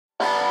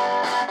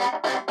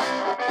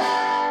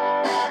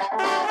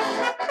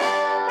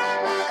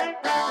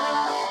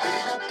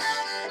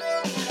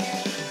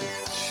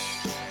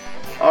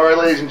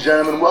Alright, ladies and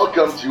gentlemen,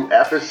 welcome to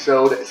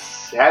episode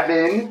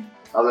 7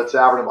 of the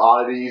Tavern of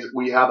Oddities.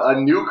 We have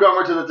a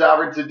newcomer to the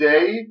tavern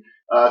today,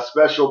 a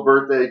special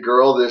birthday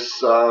girl.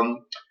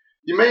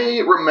 You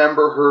may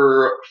remember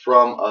her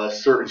from a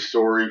certain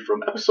story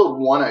from episode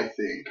 1, I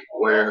think,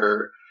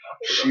 where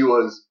she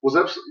was it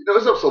episode 1? That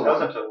was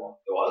episode 1.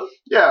 It was?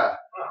 Yeah,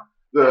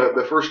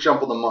 the first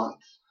jump of the month,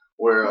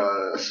 where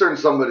a certain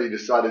somebody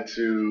decided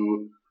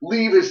to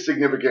leave his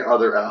significant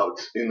other out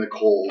in the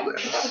cold and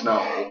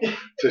snow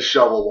to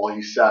shovel while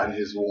he sat in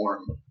his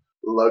warm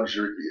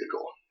luxury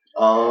vehicle.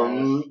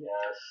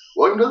 Yes.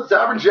 Welcome to the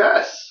tavern,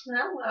 Jess.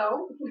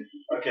 Hello.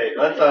 Okay,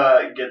 let's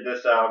get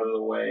this out of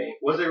the way.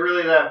 Was it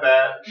really that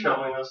bad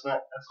shoveling the snow?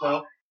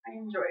 I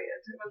enjoy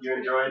it. You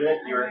enjoyed it?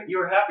 You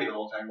were happy the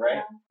whole time, right?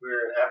 Yeah. We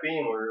were happy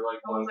and we were like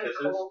blowing kisses.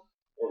 Cold.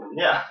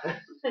 Yeah.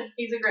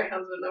 He's a great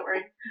husband, don't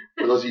worry.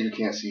 For those of you who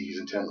can't see, he's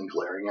intently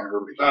glaring at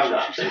her, making I'm sure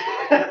not. she sees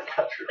it. That's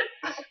not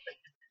true.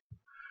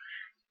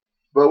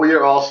 But we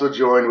are also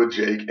joined with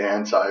Jake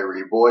and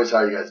Tyree. Boys, how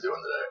are you guys doing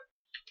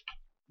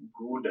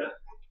today? Good.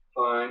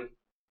 Fine.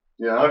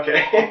 Yeah?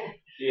 Okay.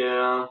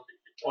 Yeah.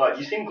 What?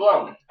 You seem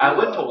glum. I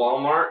went to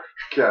Walmart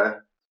Okay.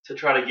 to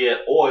try to get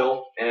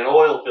oil and an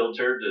oil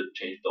filter to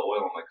change the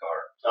oil on my car.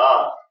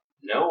 Ah.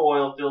 No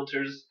oil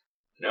filters,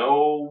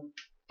 no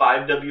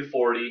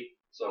 5W40.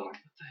 So I'm like,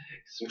 what the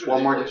heck? Which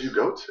Walmart did you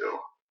go to?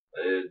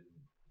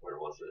 Where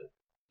was it?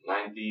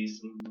 90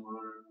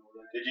 somewhere.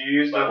 Did you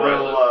use the Like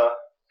little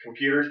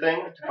computer thing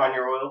to find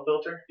your oil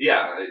filter?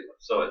 Yeah,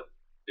 so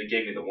it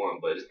gave me the one,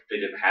 but they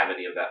didn't have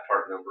any of that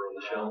part number on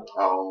the shelf.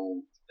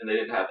 Oh. And they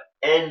didn't have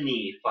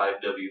any 5W40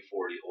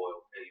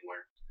 oil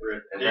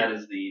anywhere. And that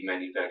is the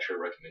manufacturer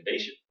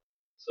recommendation.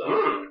 So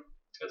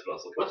that's what I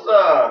was looking What's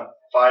for.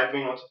 5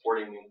 mean? What's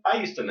 40 mean? I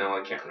used to know,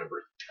 I can't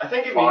remember. I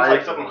think it means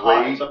like something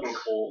hot and 5 something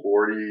cold.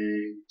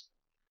 40.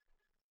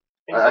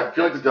 I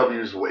feel like the W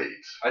is weight.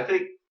 I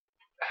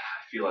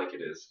feel like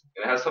it is.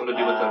 And it has something to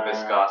do with the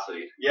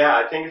viscosity. Yeah,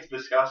 I think it's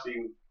viscosity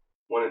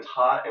when it's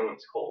hot and when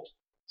it's cold.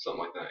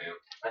 Something like that,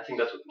 yeah. I think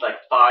that's what, like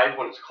 5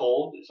 when it's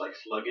cold, it's like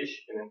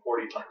sluggish, and then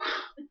 40 is like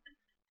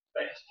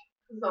fast.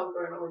 It's all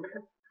going over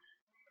here.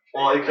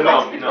 Well, it could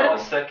also No, be no, the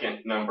cold. second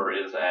number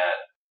is at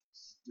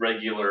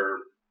regular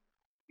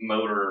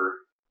motor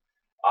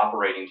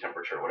operating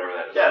temperature, whatever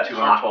that is. Yeah, it's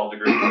 212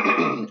 degrees.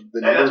 The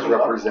Hey, that's numbers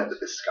what represent the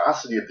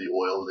viscosity of the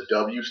oil. The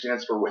W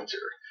stands for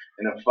winter.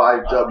 In a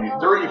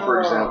 5W30,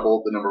 for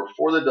example, the number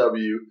before the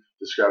W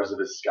describes the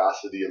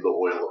viscosity of the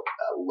oil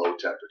at low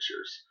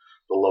temperatures.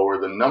 The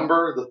lower the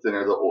number, the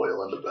thinner the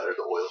oil, and the better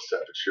the oil's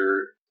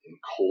temperature in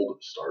cold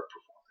start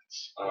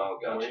performance. Oh,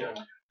 gotcha.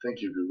 Thank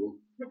you, Google.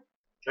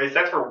 Wait,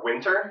 that's for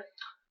winter?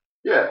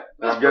 Yeah,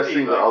 That's I'm guessing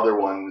pretty, the other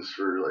one's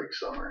for like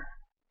summer.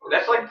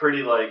 That's like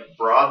pretty like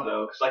broad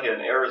though, because like an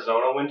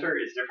Arizona winter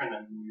is different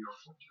than New York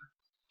winter.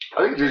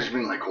 I think they just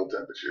mean like cold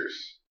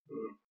temperatures.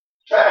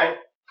 Alright.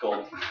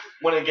 Cold.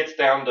 When it gets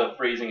down to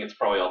freezing, it's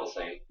probably all the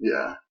same.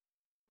 Yeah.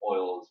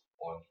 Oil is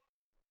oil.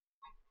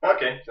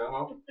 Okay,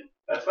 so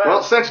that's that.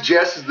 Well, since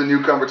Jess is the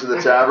newcomer to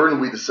the tavern,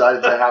 we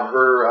decided to have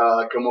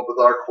her come up with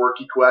our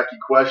quirky, quacky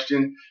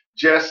question.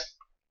 Jess,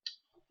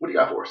 what do you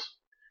got for us?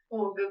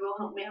 Well, Google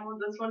help me out with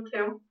this one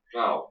too.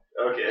 Oh.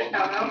 Okay.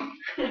 Shout out.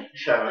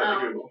 Shout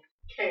out to Google.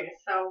 Okay,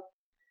 so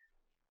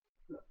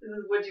this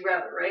is would you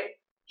rather, right?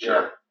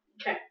 Sure.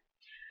 Okay.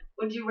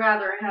 Would you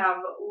rather have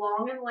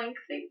long and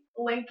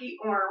lanky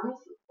arms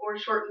or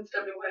short and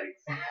stubby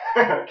legs?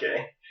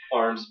 Okay.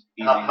 Arms.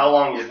 Easy. How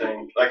long do you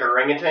think? Like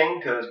orangutan?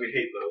 Because we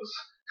hate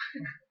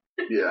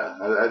those. Yeah,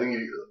 I think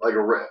like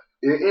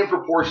in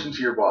proportion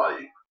to your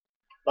body.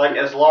 Like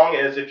as long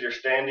as if you're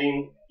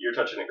standing, you're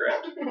touching the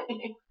ground.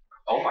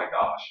 Oh my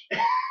gosh.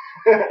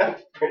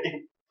 That's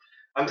pretty.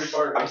 I'm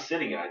far.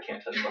 sitting and I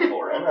can't touch my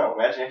floor. I don't know.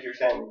 Imagine if you're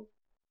standing.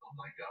 Oh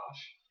my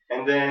gosh.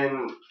 And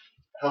then,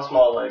 how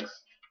small legs?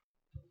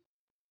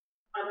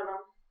 I don't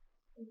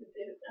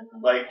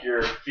know. Like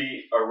your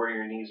feet are where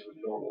your knees would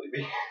normally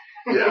be.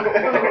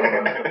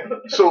 Yeah.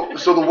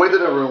 So the way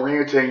that an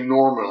orangutan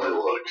normally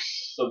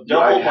looks, So you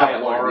double either my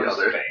have one or arm the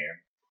other. span.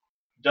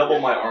 Double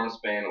my arm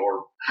span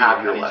or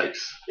Half your how do you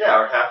legs. Yeah,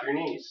 or half your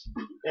knees.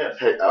 Yes.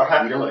 Hey, or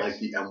half we your don't legs. like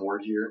the M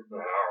word here.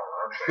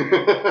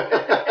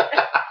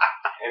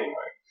 Anyway.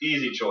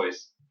 Easy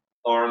choice.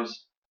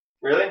 Arms.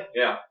 Really?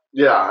 Yeah.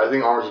 Yeah, I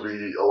think arms would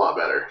be a lot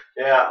better.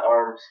 Yeah,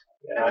 arms.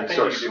 Yeah, I You think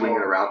start you could do swinging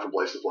more. around from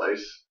place to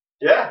place.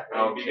 Yeah, I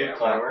Oh, would be a good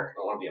climber. I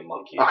want to be a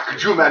monkey.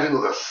 Could you imagine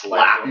the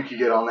slap you could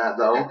get on that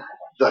though?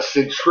 The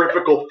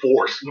centrifugal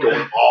force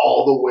going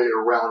all the way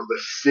around the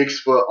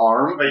 6-foot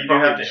arm. But you do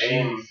have to Jesus.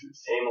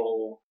 aim a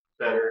little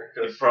better.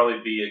 You'd probably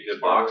be a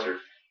good boxer.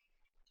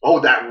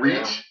 Oh, that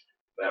reach.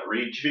 That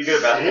reach. Be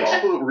good at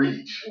basketball. 6-foot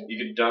reach. You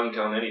could dunk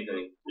on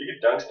anything. You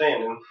could dunk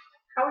standing.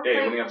 How would Hey,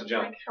 playing, when you have to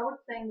jump. Like, how would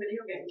playing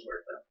video games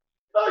work though?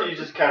 Oh, you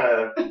just kind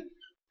of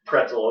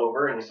pretzel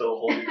over and you still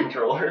hold your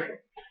controller.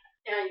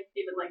 Yeah, you could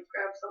even like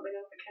grab something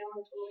off the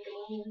counter to look at.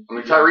 I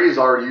mean, Tyree's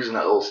already using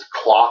that little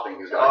claw thing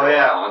he's got Oh going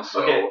yeah. on.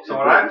 So Okay, so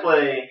when I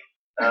play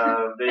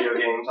video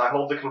games, I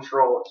hold the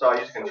controller. So I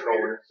use a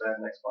controller instead of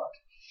an Xbox.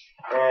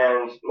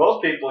 And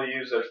most people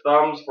use their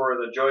thumbs for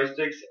the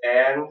joysticks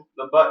and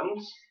the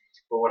buttons.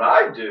 But what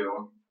I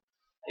do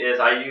is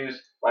I use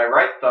my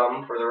right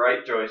thumb for the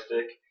right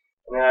joystick,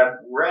 and then I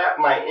wrap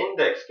my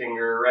index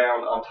finger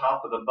around on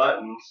top of the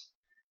buttons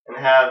and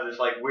have this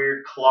like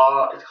weird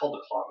claw. It's called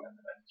the claw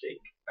method, I think.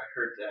 I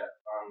heard that.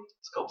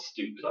 It's called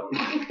stupid.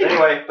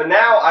 Anyway, but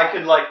now I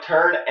could like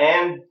turn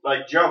and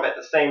like jump at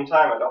the same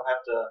time. I don't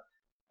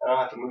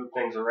have to move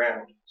things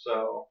around.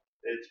 So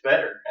it's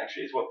better,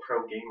 actually. It's what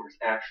pro gamers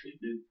actually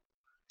do.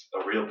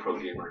 A real pro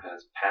gamer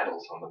has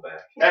paddles on the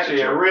back.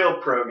 Actually, a real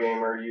pro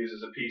gamer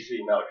uses a PC,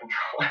 not a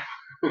controller.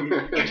 You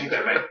take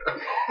that, mate.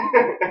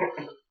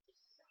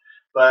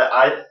 But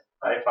I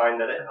find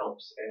that it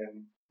helps,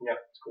 and yeah,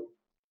 it's cool.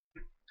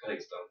 I think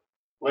it's done.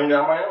 Learned it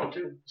on my own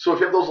too. So if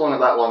you have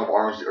that long of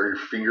arms, are your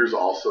fingers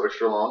also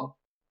extra long?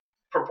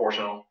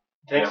 Proportional.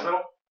 Think Yeah.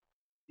 so?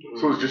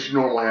 So it's just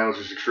your normal hand with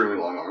just extremely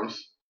long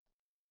arms?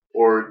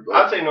 Or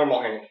I'd say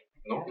normal hand.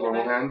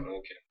 normal hand?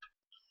 Okay.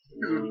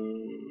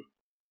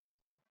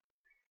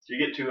 Do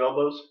you get 2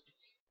 elbows?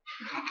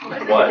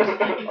 What?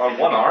 On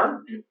one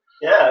arm?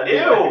 Yeah.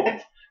 Ew.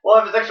 Well,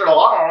 if it's extra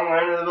long,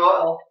 then as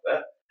well.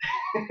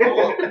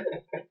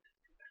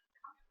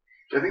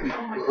 I think,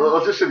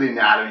 let's just say the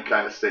anatomy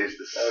kind of stays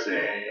the same.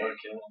 Okay.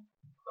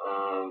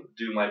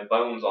 Do my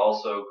bones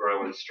also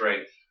grow in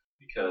strength?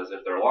 Because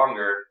if they're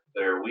longer,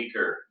 they're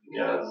weaker.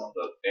 Because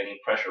any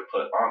pressure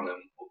put on them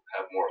will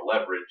have more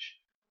leverage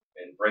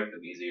and break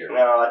them easier.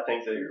 No, I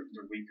think they're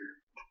weaker.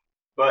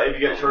 But if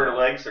you get shorter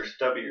legs, they're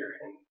stubbier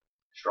and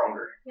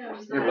stronger. Yeah,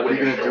 just Yeah, but what are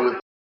you going to do with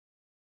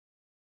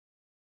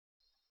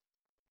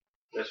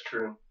That's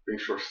true. being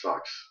short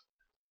sucks?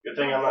 Good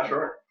thing I'm not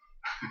short.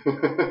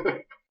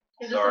 You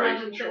just Sorry,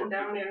 imagine short sitting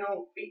down and your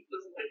whole feet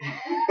just like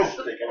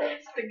Sticking up.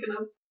 sticking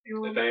up.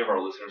 If any of our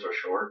listeners are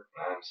short,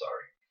 I'm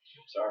sorry.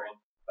 I'm sorry.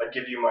 I'd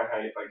give you my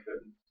height if I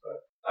could.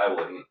 But I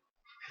wouldn't.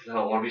 Because I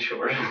don't want to be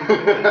short.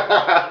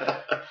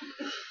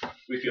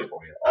 We feel for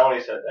you. I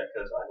only said that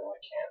because I know I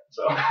can't.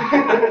 So.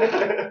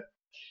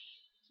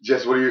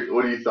 Jess, what are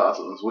your thoughts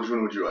on this? Which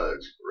one would you rather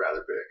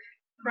pick?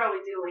 Probably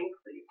do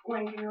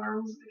lengthy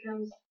arms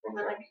because then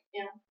I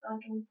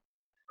can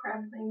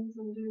grab things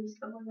and do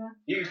stuff like that.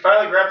 You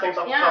finally grab things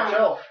off the top Yeah.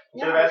 shelf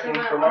instead of asking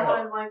because for my I'm help.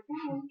 always like,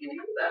 can you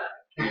do that?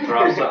 You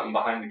drop something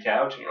behind the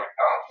couch and you're like,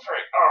 oh,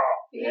 frick, oh.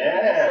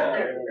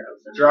 Yeah.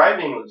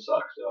 Driving would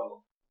suck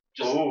though.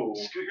 Just Ooh.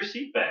 scoot your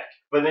seat back.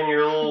 But then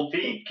your little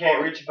feet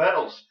can't reach the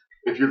pedals.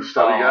 If you're the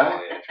stubby guy?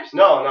 Yeah, interesting.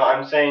 No,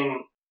 I'm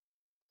saying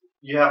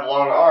you have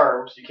long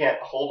arms. You can't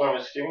hold on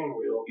a steering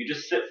wheel. You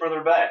just sit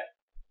further back.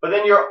 But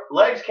then your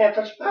legs can't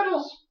touch the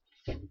pedals.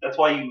 That's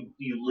why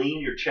you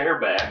lean your chair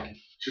back.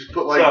 Just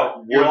put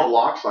So, wood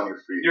blocks on your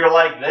feet. You're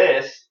like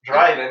this,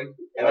 driving,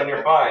 and then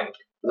you're fine.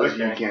 Those of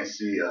you Okay. who can't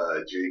see,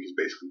 Jake is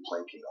basically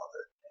planking on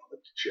the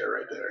chair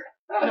right there.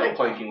 I No think,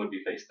 planking would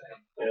be face down.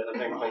 yeah, I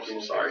think planking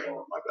is Sorry,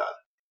 different. my bad.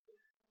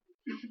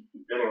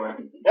 Anyway,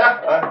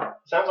 yeah,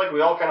 sounds like we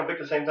all kind of picked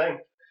the same thing.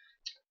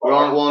 We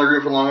all agree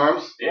for long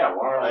arms? Yeah, long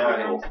arms Yeah, are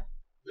yeah. cool.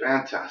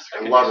 Fantastic. I I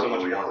could love do it so when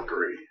much we more. all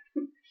agree.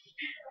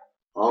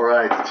 All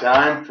right,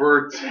 time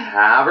for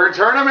Tavern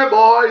Tournament,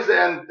 boys,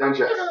 and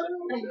Jess.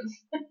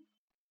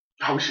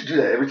 Oh, we should do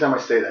that. Every time I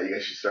say that, you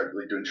guys should start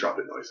like, doing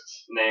trumpet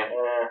noises. Nah.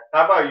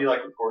 How about you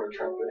like record a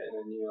trumpet and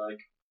then you like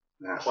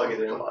That Plug sounds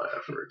it like in. a lot of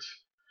effort.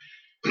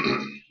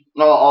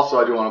 No, also,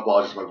 I do want to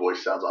apologize. My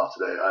voice sounds off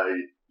today.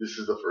 This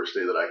is the first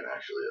day that I can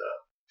actually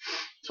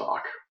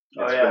talk.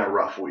 Oh, It's yeah. been a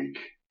rough week.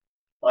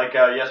 like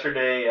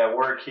yesterday at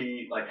work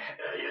he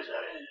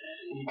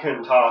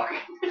couldn't talk.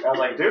 I was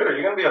like, dude, are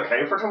you gonna be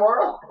okay for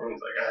tomorrow? And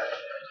he's like,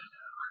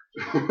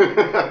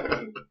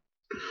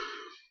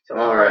 so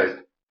All right.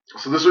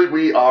 So this week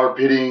we are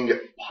pitting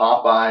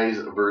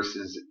Popeyes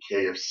versus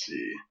KFC.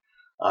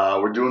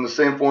 We're doing the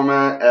same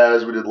format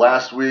as we did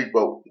last week,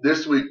 but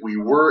this week we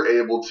were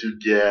able to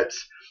get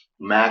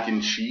mac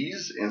and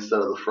cheese instead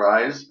of the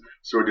fries.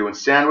 So we're doing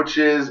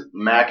sandwiches,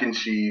 mac and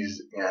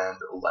cheese, and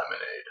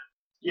lemonade.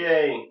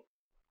 Yay!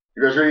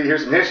 You guys ready to hear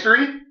some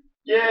history?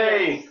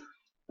 Yay!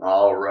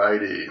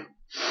 Alrighty.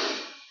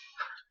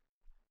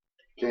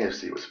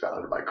 KFC was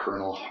founded by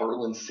Colonel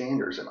Harlan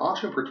Sanders, an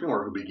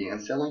entrepreneur who began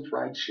selling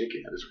fried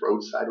chicken at his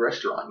roadside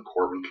restaurant in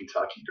Corbin,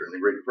 Kentucky during the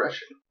Great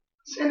Depression.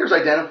 Sanders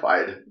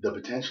identified the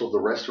potential of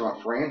the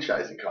restaurant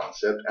franchising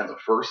concept, and the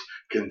first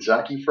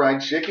Kentucky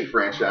Fried Chicken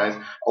franchise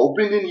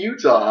opened in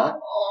Utah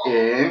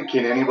in,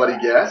 can anybody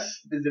guess?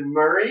 Is it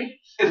Murray?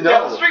 It's No.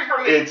 down the street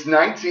from me. It's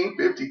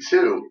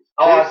 1952.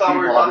 Oh, I KFC thought we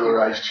were talking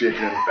popularized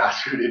chicken in the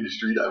fast food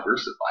industry,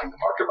 diversifying the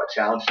market by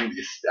challenging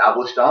the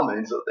established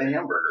dominance of the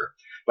hamburger.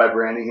 By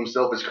branding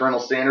himself as Colonel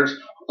Sanders,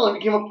 Harlan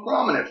became a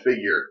prominent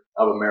figure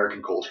of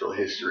American cultural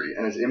history,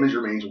 and his image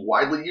remains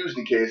widely used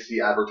in KFC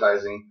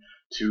advertising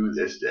to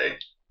this day.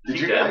 Did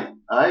He's you? dead?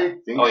 I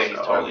think Oh, so. yeah, he's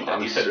totally I'm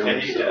dead. You said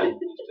assuming 50s, so. dead.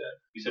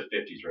 You said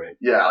 50s, right?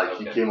 Yeah, like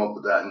he Okay. came up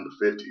with that in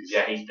the 50s.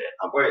 Yeah, he's dead.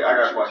 Wait, I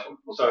got a question.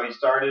 So he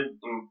started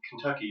in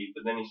Kentucky,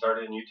 but then he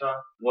started in Utah?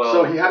 Well,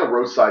 So he had a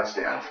roadside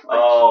stand.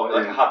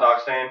 Like a hot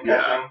dog stand kind Yeah.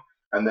 of thing?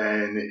 And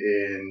then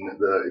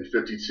in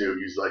 52,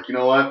 he's like, you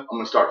know what? I'm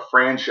gonna start a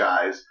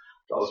franchise.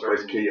 So I'll start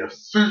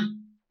KFC,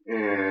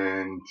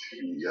 and he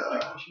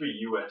It should be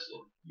U.S.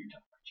 and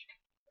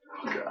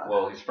Utah. God.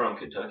 Well, he's from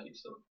Kentucky,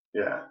 so.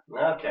 Yeah.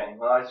 Okay.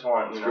 Well, I just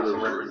want For those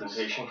some roots.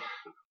 representation.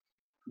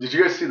 Did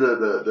you guys see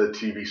the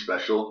TV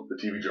special, the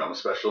TV drama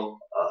special,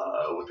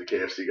 with the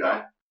KFC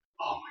guy?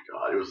 Oh my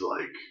God, it was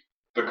like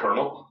The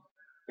Colonel?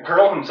 The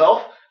Colonel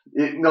himself?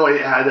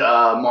 it had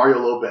Mario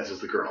Lopez as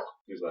the Colonel,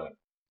 Who's that?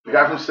 the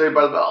guy from Saved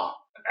by the Bell.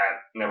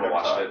 Never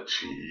watched it.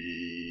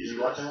 Jeez. Did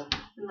you watch that?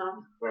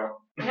 No. No.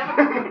 They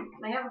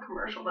have a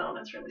commercial though, and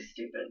it's really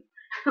stupid.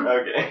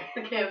 Okay.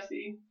 The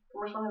KFC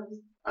commercial has.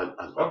 I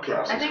love Okay. I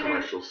KFC's think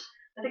commercials.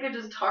 I think I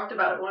just talked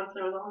about it once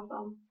and it was on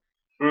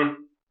the phone.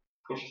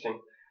 Interesting.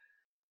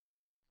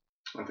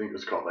 I think it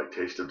was called like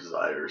Taste of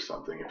Desire or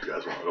something. If you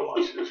guys wanted to watch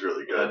it, it was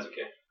really good. That's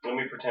okay. Let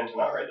me pretend to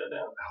not write that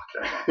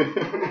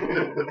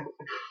down. Okay.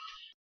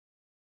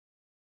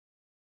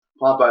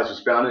 Popeyes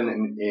was founded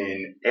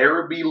in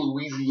Araby,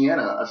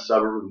 Louisiana, a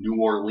suburb of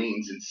New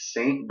Orleans in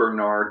St.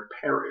 Bernard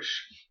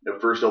Parish. It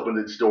first opened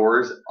its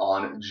doors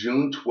on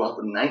June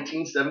 12th,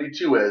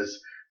 1972 as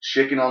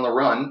Chicken on the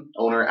Run.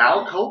 Owner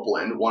Al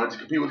Copeland wanted to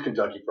compete with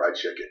Kentucky Fried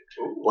Chicken,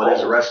 but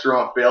his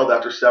restaurant failed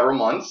after several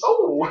months.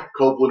 Oh!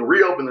 Copeland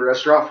reopened the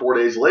restaurant 4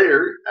 days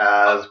later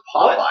as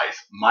Popeyes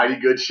Mighty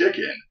Good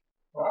Chicken.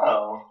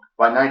 Wow.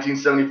 By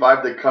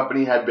 1975, the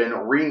company had been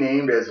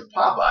renamed as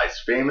Popeyes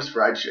Famous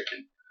Fried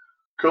Chicken.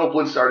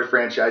 Copeland started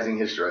franchising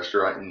his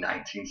restaurant in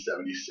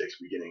 1976,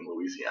 beginning in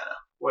Louisiana.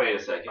 Wait a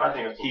second. I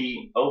think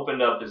He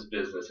opened up his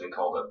business and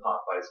called it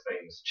Popeye's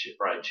Famous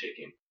Fried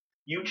Chicken.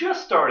 You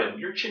just started.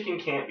 Your chicken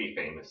can't be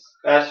famous.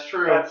 That's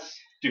true. That's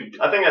stupid.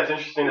 I think that's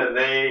interesting that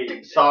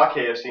they saw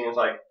KFC and it's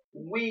like,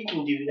 we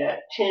can do that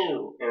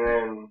too. And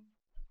then,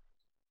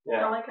 I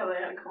yeah. like how they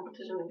had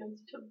competition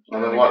against each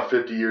other. And then,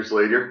 50 years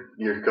later,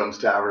 here comes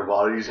Tavern of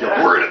Oddities.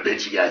 Yeah. We're going to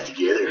bitch you guys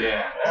together.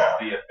 Yeah,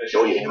 Yeah. the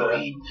Show you official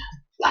Halloween.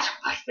 Watch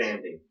my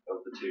standing of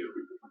the two.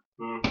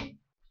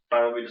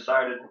 Finally we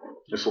decided.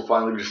 This will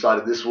finally be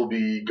decided. This will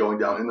be going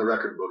down in the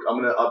record book.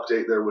 I'm going to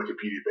update their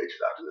Wikipedia pages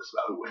after this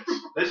about who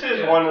wins. This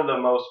is one of the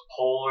most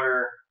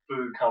polar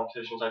food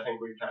competitions I think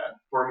we've had.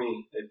 For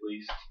me, at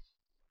least.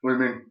 What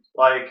do you mean?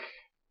 Like,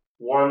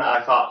 one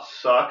I thought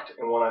sucked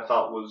and one I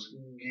thought was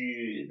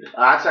good.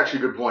 That's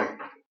actually a good point.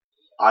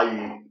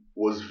 I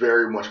was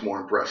very much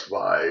more impressed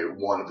by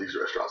one of these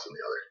restaurants than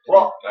the other.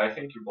 Well, I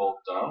think you're both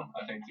dumb.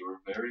 I think you were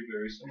very,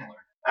 very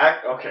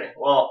similar. okay,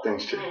 well,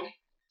 Thanks, Jake.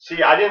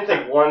 see, I didn't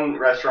think one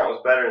restaurant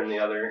was better than the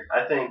other.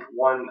 I think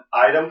one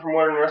item from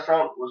one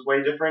restaurant was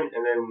way different,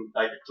 and then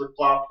like it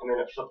flip-flopped, and then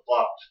it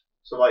flip-flopped.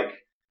 So like,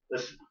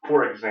 this,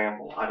 for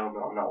example, I don't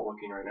know, I'm not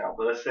looking right now,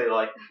 but let's say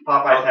like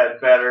Popeyes had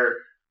better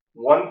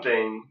one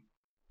thing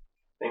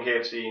than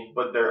KFC,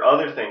 but their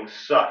other things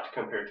sucked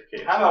compared to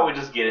KFC. How about we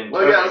just get into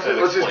Well, it? yeah, instead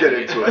of let's just get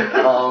explaining into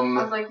it.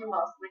 I was like, you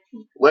lost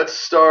me. Let's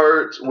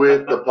start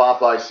with the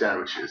Popeye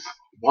sandwiches.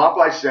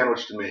 Popeye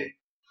sandwich to me,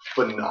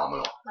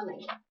 phenomenal.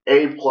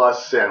 Funny. A+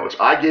 sandwich.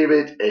 I gave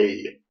it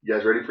a. You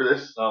guys ready for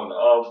this? Oh no!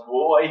 Oh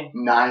boy,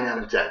 9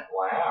 out of 10.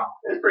 Wow!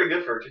 it's pretty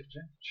good for a chicken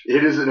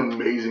sandwich. It is an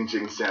amazing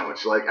chicken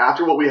sandwich. Like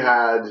after what we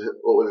had,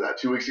 what was that,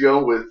 2 weeks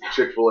ago with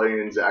Chick-fil-A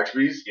and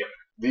Zaxby's. Yep.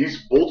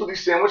 Both of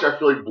these sandwiches, I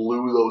feel like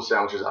blew those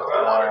sandwiches out of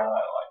the water.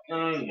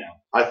 No.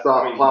 I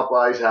thought I mean-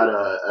 Popeyes had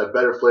a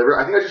better flavor.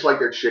 I think I just like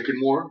their chicken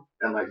more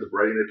and like the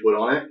breading they put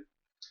on it.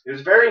 It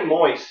was very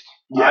moist.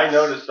 Yes. I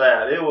noticed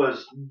that. It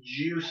was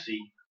juicy.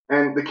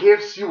 And the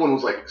KFC one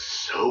was like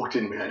soaked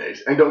in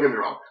mayonnaise. And don't get me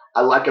wrong,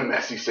 I like a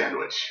messy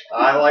sandwich.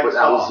 I like but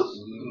that sauce.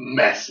 was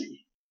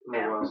messy.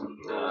 It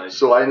wasn't.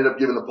 So I ended up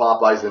giving the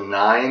Popeyes a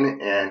 9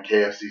 and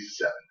KFC's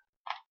a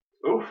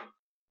 7. Oof.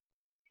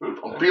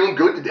 I'm feeling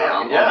good today.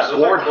 I'm those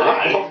scoring are good.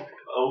 high.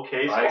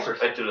 Okay, I scores.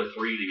 expected a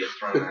 3 to get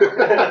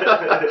thrown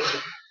out.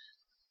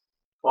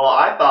 Well,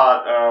 I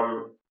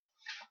thought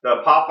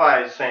the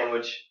Popeyes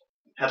sandwich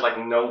had like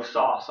no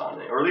sauce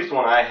on it, or at least the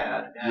one I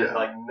had had Yeah.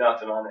 like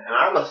nothing on it. And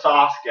I'm a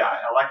sauce guy.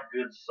 I like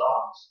good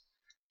sauce,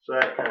 so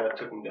that kind of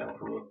took me down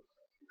for me.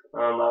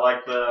 I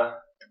like the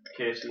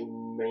KFC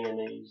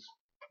mayonnaise.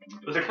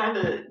 Was it kind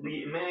of the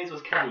mayonnaise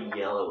was kind of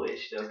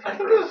yellowish? That was I kind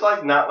think of it was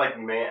like not like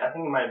I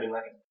think it might have been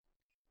like a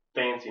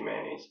fancy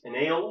mayonnaise, an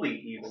aioli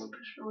even.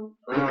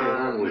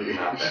 Holy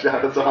not that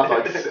shout out to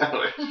Popeye fancy.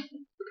 sandwich.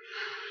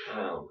 I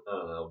don't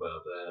know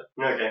about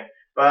that. Okay,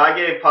 but I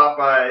gave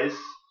Popeyes.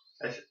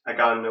 I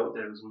got a note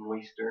that it was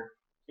moister,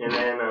 and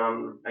then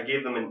I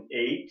gave them an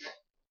 8.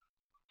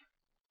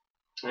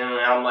 And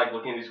now I'm like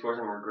looking at these scores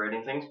and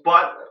regretting things,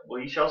 but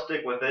we shall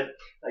stick with it.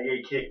 I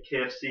gave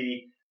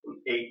KFC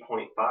an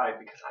 8.5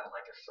 because I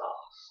like a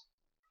sauce.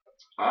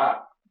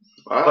 Ah,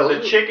 But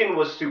the chicken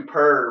was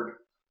superb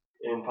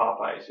in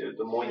Popeyes.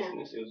 The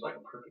moistness, it was like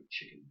a perfect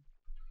chicken.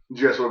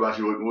 Jess, what about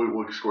you?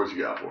 What scores you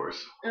got for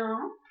us?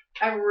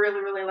 I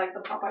really, really like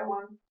the Popeye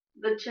one.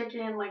 The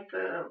chicken, like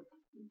the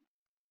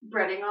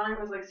breading on it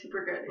was like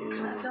super good.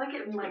 And I feel like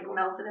it like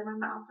melted in my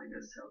mouth. Like it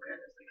was so good.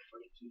 It was like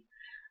flaky.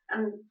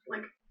 And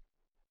like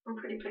I'm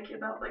pretty picky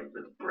about like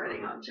the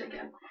breading on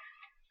chicken.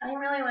 I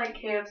really like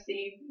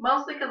KFC,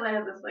 mostly because I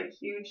had this like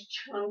huge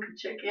chunk of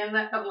chicken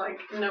that had like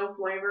no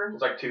flavor.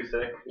 It's like too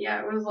thick.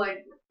 Yeah, it was like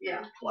the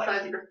size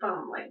Classic. of your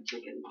thumb, like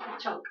chicken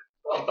chunk.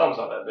 Well, thumb's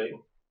not that big.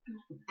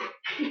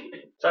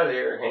 Size of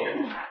your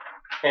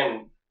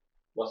hand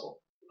muscle.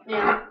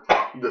 Yeah,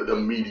 The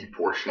meaty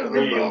portion of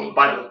the Medium bone.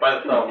 by the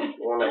thumb,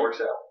 the one that works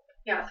out.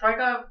 yeah. So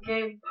I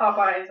gave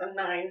Popeyes a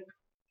 9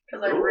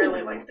 because I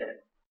really liked it.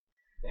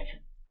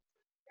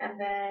 And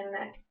then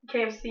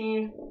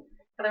KFC,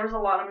 there was a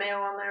lot of mayo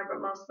on there, but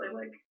mostly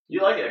like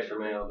You like extra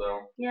mayo though.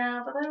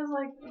 yeah, but that was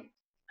like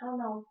I don't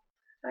know.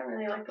 I don't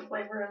really like the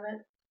flavor of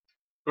it.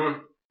 Hmm.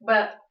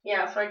 But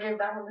yeah, so I gave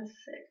that one a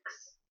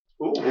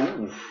 6.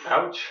 Ooh.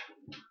 Ouch.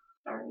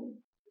 Sorry.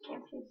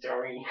 Can't say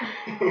Sorry.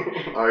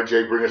 All right,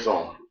 Jake, bring us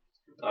home.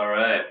 All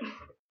right.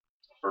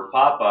 For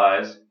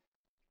Popeyes,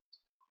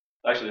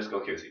 actually, let's go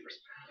KFC first.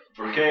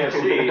 For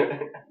KFC,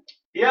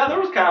 yeah, there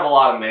was kind of a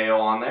lot of mayo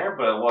on there,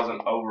 but it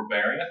wasn't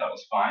overbearing. I thought it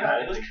was fine.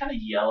 It was kind of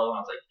yellow, and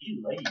I was like,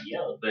 ew, like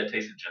yellow, but it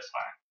tasted just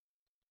fine.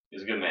 It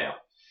was good mayo.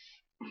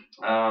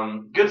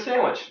 Good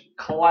sandwich.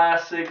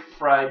 Classic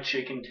fried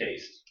chicken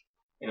taste.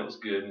 And it was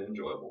good and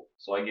enjoyable.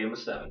 So I gave him a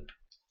 7.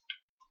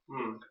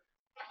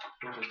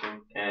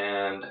 Interesting.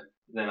 And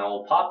then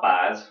old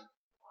Popeyes,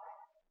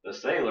 the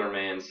Sailor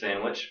Man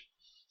sandwich.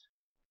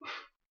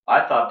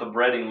 I thought the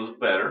breading was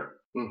better.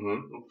 Mm-hmm.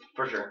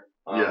 For sure.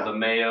 Yeah. The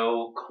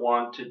mayo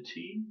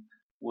quantity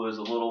was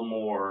a little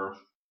more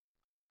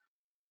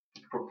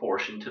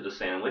proportioned to the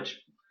sandwich.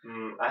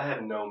 I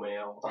had no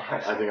mayo. I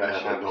think I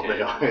have no Okay.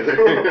 mayo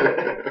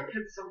either.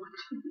 it's so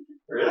much.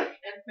 Really? And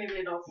maybe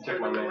it also You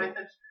took my started mayo. with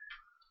it.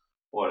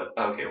 What?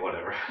 Okay,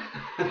 whatever.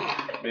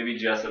 Maybe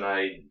Jess and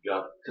I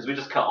got, because we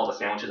just cut all the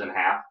sandwiches in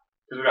half.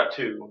 Because we got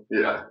 2.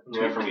 Yeah.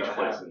 2 from each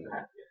place.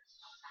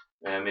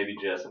 And maybe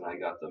Jess and I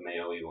got the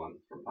mayo-y one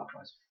from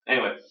Popeyes.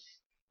 Anyway,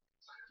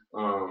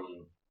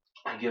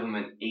 I give them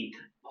an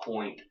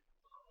 8.5.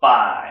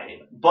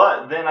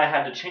 But then I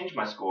had to change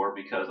my score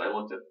because I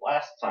looked at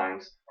last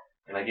time's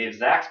and I gave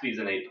Zaxby's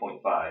an 8.5.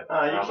 You And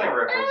I was can't like,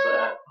 reference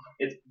that.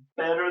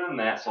 better than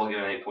that, so I'll give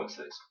it an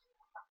 8.6.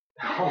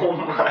 Oh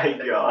my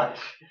gosh.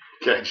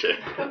 Okay, Jake.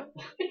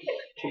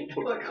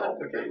 Look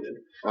complicated.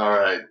 All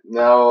right.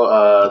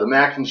 Now, the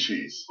mac and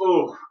cheese.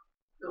 Ooh.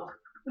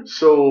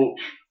 So,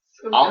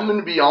 So I'm going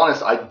to be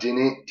honest. I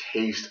didn't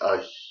taste a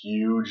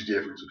huge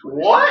difference between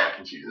the two What? mac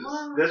and cheeses.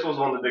 This was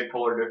one of the big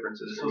polar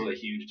differences. This was a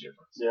huge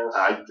difference. Yes.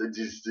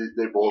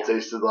 They both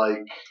tasted like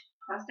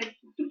plastic.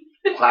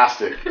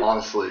 plastic,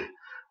 honestly.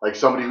 Like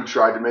somebody who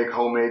tried to make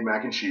homemade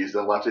mac and cheese,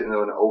 then left it in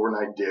an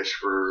overnight dish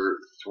for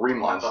 3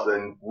 months,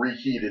 then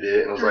reheated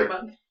it, and was 3 like,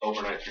 months.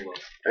 Overnight 3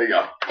 months. there you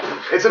go.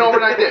 It's an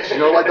overnight dish, you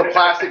know, like the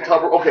plastic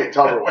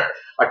Tupperware.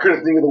 I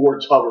couldn't think of the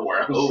word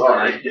Tupperware. I'm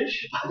sorry. Overnight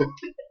dish?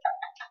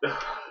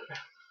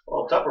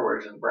 Well, Tupperware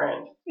is a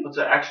brand. What's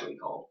it actually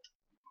called?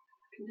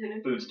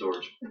 Continue. Food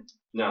storage.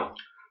 No.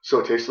 So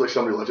it tasted like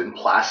somebody left it in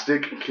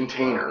plastic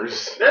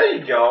containers There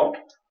you go.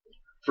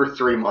 for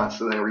 3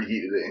 months, and then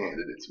reheated it and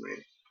handed it to me.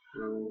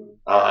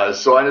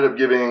 So I ended up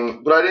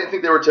giving, but I didn't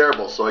think they were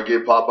terrible, so I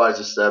gave Popeyes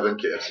a 7,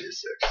 KFC a 6.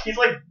 He's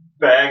like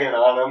bagging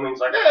on them, and he's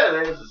like,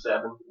 there's a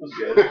 7. It was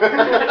good.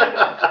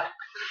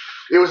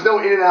 It was no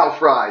In-N-Out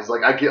fries.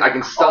 Like I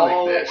can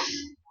stomach this.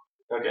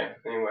 Okay,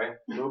 anyway,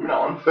 moving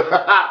on.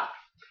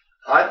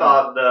 I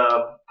thought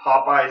the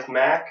Popeyes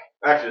Mac,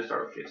 actually let's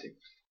start with KFC.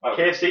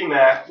 Okay. KFC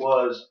Mac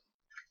was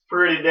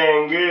pretty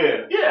dang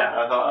good. Yeah.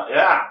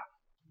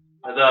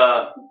 I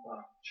thought,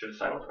 should have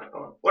silenced my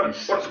phone. What a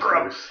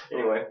scrub.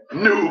 Anyway,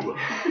 Noob.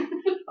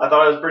 I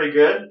thought it was pretty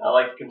good. I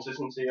liked the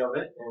consistency of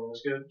it, and it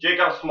was good. Jake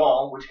got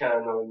small, which kind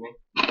of annoyed me.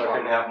 So I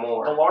couldn't have The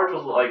more. large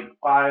was like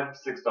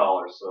 $5-6,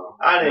 so.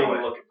 I didn't No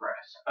even way. look at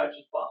price. I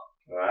just bought.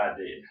 I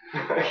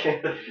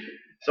did.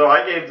 So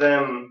I gave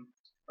them,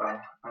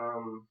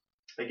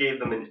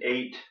 an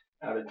 8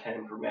 out of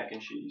 10 for mac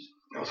and cheese.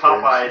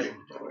 Popeyes,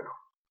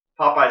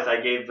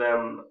 I gave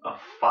them a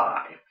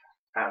 5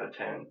 out of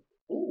 10.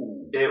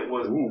 Ooh. It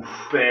was Oof.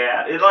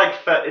 bad.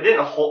 It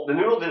didn't hold. The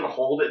noodle didn't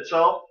hold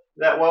itself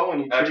that well when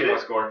you chewed Actually, my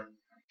it, score.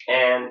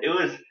 and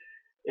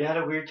it had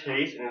a weird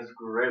taste and it was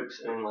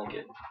gross. I didn't like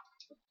it.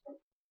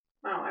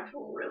 Wow, I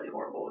feel really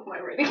horrible with my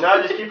rating.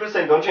 No, just keep it the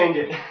same. Don't change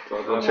it.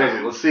 Don't change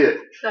it. Let's see it.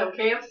 So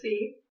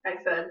KFC, I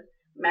said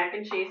mac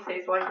and cheese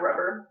tastes like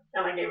rubber,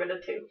 and I gave it a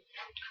 2.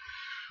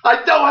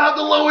 I don't have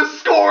the lowest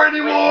score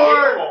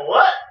anymore.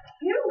 What?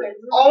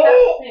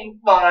 Oh disgusting.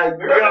 my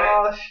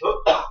gosh!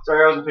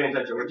 Sorry, I wasn't paying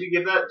attention. Would you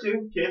give that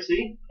to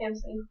KFC?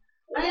 KFC.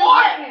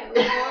 What? It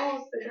was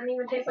gross. It didn't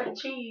even taste like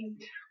cheese.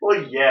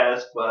 Well,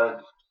 yes,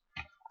 but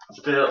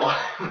still,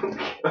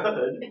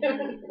 good.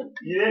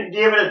 You didn't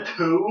give it a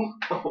 2?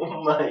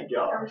 Oh my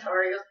gosh! I'm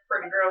sorry, it was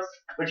pretty gross.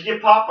 What'd you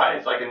give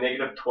Popeyes? Like a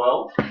negative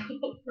 12?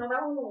 No,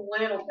 that was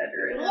a little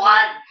better.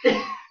 What?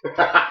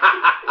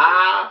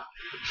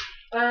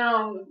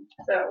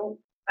 So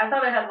I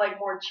thought it had like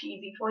more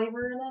cheesy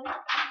flavor in it,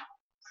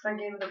 so I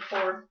gave it a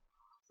 4.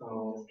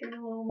 Oh, Just give it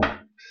a little more.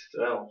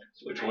 still,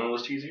 So which one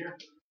was cheesier?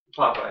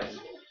 Popeyes.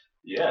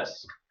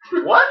 Yes.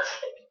 What?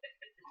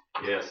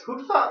 Yes.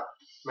 Who thought?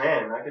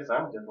 Man, I guess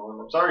I'm different.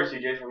 I'm sorry,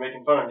 CJ, for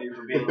making fun of you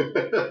for being a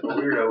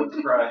weirdo with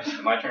the fries.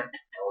 My turn.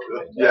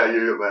 Yeah,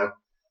 you man.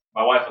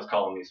 My wife was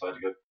calling me, so I had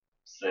to go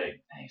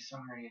say, "Hey,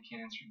 sorry, I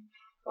can't answer you."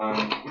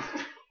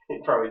 He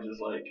probably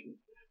just like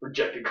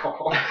rejected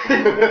call.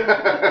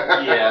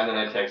 Yeah, and then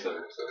I texted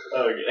her. So.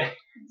 Okay.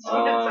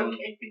 So that's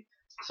okay.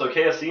 So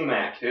KFC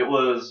Mac, it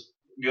was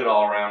good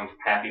all around.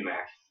 Happy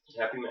Mac.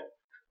 Happy man.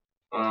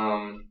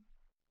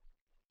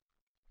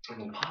 And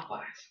then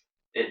Popeyes.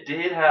 It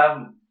did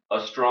have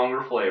a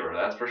stronger flavor,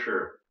 that's for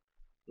sure.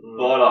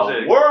 But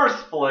a worse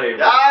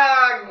flavor.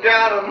 Ah,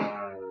 got him.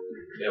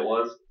 It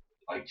was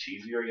like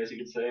cheesier, I guess you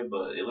could say,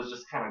 but it was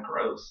just kind of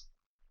gross.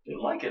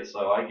 Didn't like it,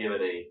 so I give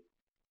it a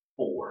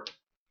 4.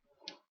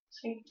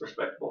 See,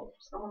 Respectable.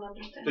 someone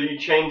understands. So you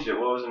changed it.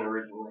 What was it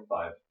originally?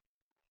 5.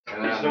 And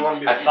You then just don't want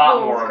to be I thought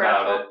Little more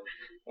scratch about up.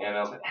 it, and I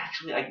was like,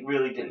 actually, I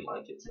really didn't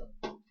like it, so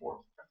 4.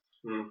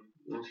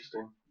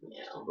 Interesting.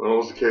 Yeah. What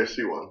was the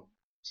KFC one?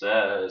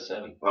 7.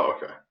 Oh,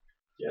 okay.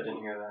 Yeah, I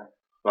didn't hear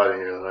that. I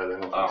didn't hear that. I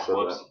didn't think you said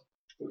Whoops. that.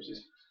 Oopsies.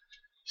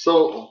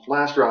 So,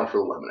 last round for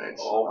the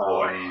lemonades. Oh,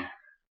 boy.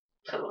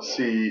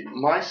 See,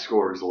 my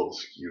score is a little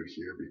skewed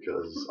here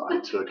because I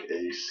took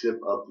a sip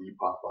of the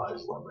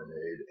Popeyes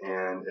lemonade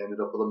and ended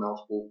up with a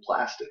mouthful of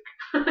plastic.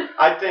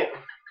 I think.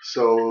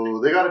 So,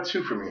 they got a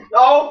 2 from me.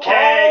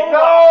 Okay.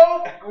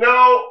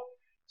 No.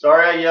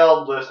 Sorry, I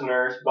yelled,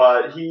 listeners,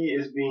 but he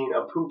is being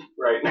a poop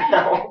right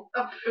now.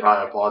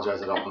 I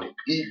apologize. I don't want to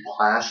eat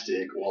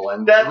plastic while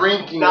I'm That's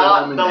drinking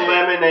not lemonade. the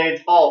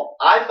lemonade's fault.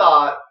 I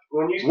thought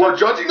when you We're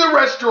judging the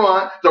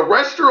restaurant. The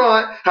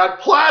restaurant had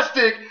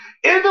plastic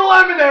in the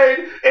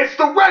lemonade. It's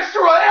the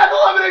restaurant and the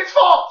lemonade's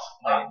fault.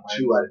 2 out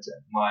of 10.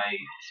 My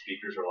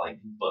speakers are like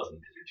buzzing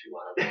because you're too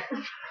loud.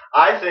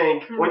 I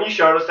think when you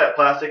showed us that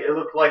plastic, it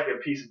looked like a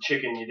piece of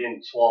chicken you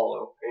didn't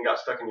swallow and got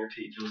stuck in your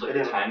teeth. It was like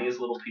the tiniest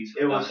little piece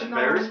of It was nothing.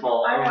 very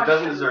small, I and it watched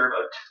doesn't it. deserve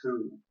a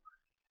 2.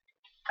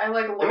 I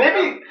like looked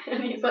maybe- up,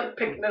 and he's like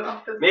picking it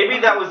off his Maybe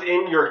mouth. that was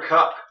in your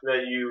cup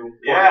that you poured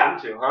Yeah.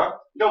 it into, huh?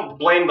 Don't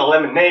blame the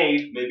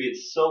lemonade. Maybe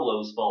it's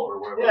Solo's fault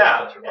or whatever.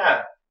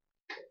 Yeah.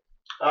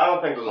 I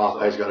don't think it was.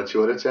 Popeyes got a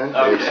 2 out of 10.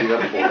 Okay. KFC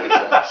got a 4 out of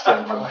 10.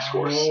 Stand by my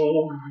scores.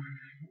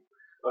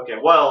 Okay,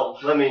 well,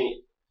 let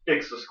me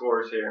fix the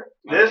scores here.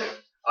 This,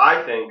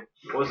 I think,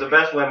 was the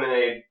best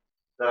lemonade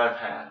that I've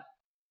had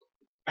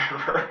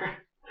ever.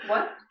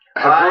 What?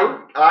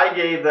 I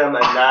gave them a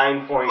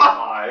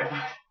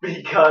 9.5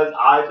 because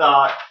I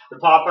thought the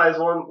Popeyes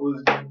one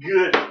was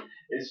good.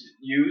 It's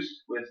used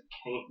with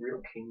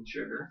real cane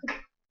sugar.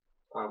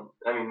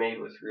 Made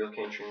with real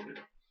cane sugar.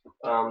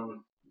 I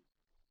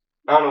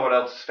don't know what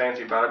else is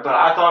fancy about it, but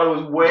I thought it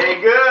was way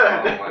Oh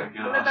good. my What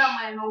gosh. about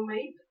my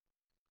homemade?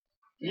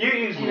 You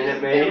use You Minute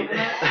just Maid. I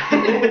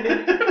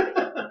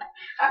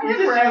You have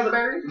just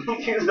raspberries. You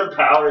use the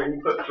powder and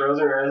you put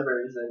frozen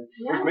raspberries in,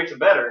 Yeah. which makes it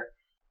better.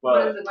 What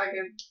But is it, like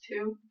a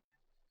 2?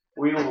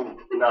 we will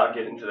not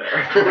get into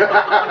there.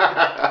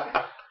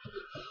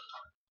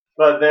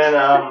 But then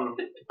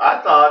I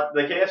thought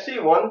the KFC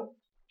one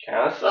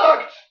kind of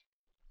sucked.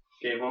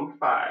 Gave them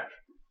 5.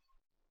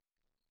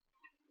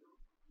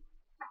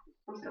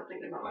 I'm still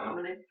thinking about Wow.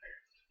 lemonade.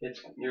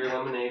 Your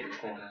lemonade is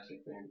fantastic,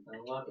 man. I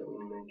love it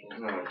when you make it.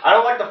 No. I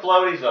don't like the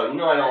floaties though. You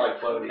know I don't like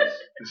floaties.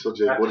 So,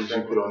 Jake, what did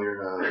you put on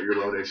your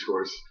lemonade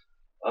scores?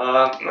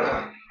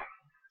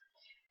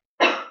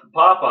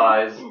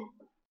 Popeyes.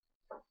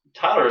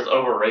 Tyler's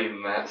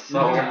overrating that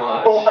so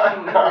much. Why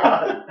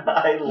not?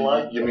 I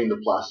like You mean the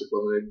plastic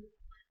lemonade?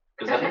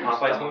 Is that the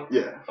Popeyes one?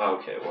 Yeah.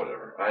 Okay,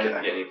 whatever. I didn't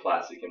Okay. get any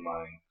plastic in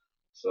mine,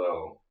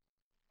 so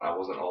I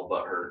wasn't all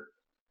butthurt.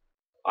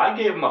 I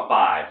gave him a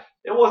 5.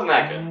 It wasn't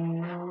that good.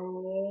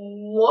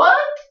 What?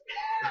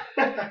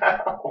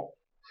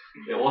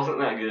 It wasn't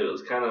that good. It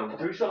was kind of.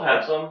 Do we still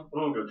have some? I'm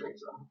gonna go drink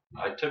some.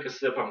 I took a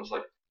sip and I was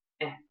like,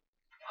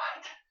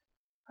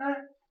 What?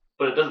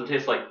 But it doesn't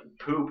taste like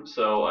poop,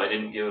 so I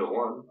didn't give it a 1.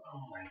 Oh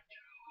my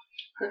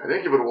I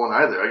didn't give it a 1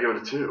 either. I gave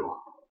it a 2.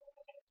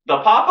 The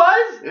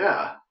Popeyes?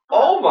 Yeah.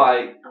 Oh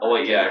my! Oh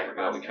wait, yeah, I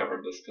forgot we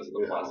covered this because of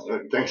the Yeah.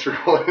 plastic. Thanks for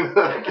calling.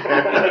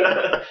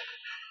 god.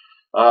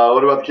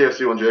 What about the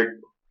KFC one, Jake?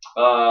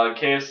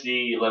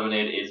 KFC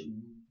lemonade is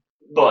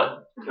butt.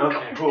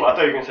 Okay, cool. I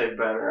thought you were gonna say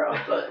better. I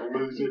was about to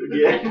lose it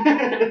again.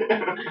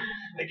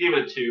 I gave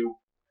it a 2.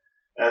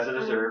 As it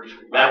deserved.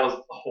 That was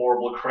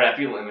horrible,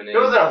 crappy lemonade. It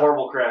wasn't a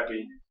horrible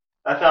crappy.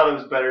 I thought it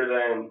was better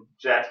than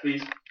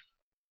Zaxby's.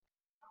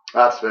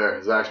 That's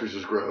fair. Zaxby's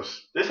was gross.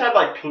 This had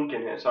like pink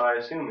in it, so I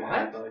assume it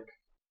had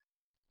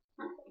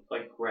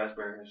like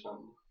raspberry or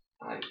something.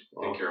 I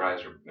think your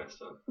eyes are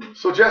messed up.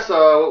 So, Jess,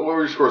 what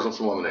were your scores on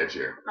some lemonades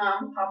here?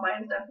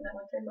 Popeyes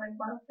definitely taste like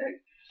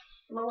plastic.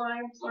 The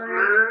lime,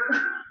 sorry.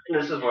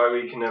 This is why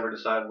we can never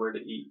decide where to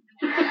eat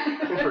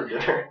for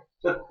dinner.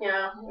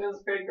 Yeah, it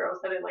was pretty gross.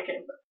 I didn't like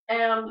it.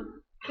 And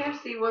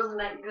KFC wasn't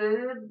that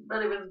good,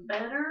 but it was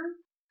better.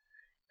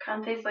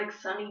 Kind of tastes like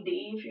Sunny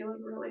D if you like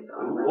really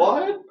thought about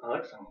it. What? I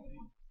like something.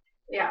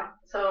 Yeah,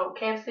 so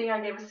KFC I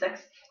gave a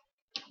 6.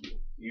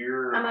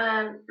 You're And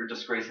then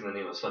disgracing the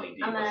name of Sunny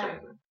D And by then- saying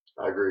that.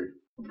 I agree.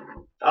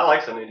 I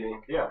like Sunny D.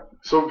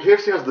 So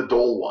KFC has the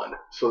Dole one,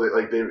 so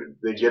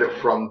they get it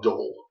from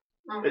Dole.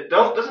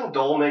 Doesn't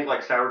Dole make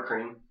like sour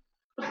cream?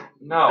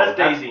 No, That's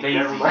Daisy.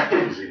 Never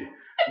mind. Easy.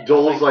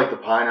 Dole's like the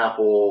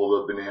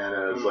pineapple, the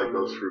bananas, like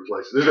those fruit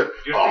places.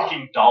 You're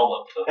thinking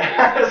dollop.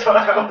 That's what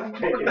I was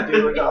thinking.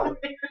 Dude,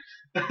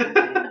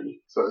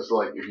 So it's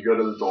like if you go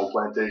to the Dole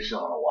plantation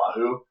on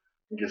Oahu,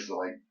 you get some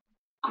like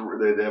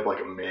they have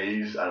like a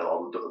maze out of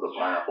all the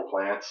pineapple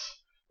plants,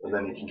 and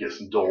then you can get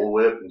some Dole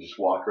Whip and just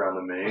walk around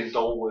the maze.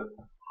 Dole Whip.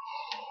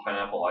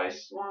 Pineapple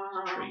ice.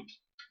 Wow. Treat.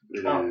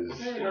 It Really is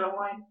good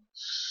Hawaii.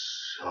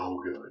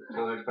 so good.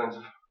 It's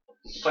expensive.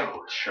 It's like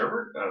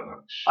sherbet? I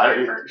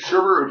don't know.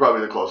 Sherbet would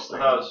probably be the closest I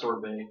thing. thought it was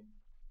sorbet.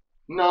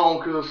 No,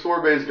 because the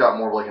sorbet's got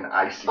more of like an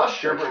icy. I thought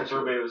sherbet and texture.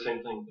 sorbet were the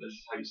same thing. This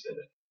is how you said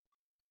it.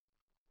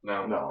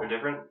 No. No. They're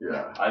different?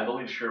 Yeah, I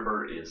believe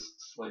sherbet is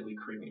slightly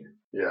creamier.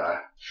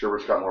 yeah.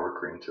 Sherbet's got more of a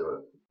cream to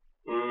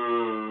it.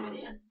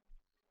 Mmm. Yeah.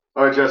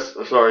 All right, Jess.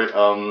 Sorry.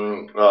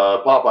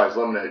 Popeye's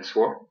lemonade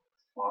score.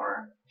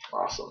 4.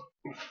 Awesome.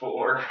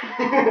 4.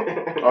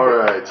 All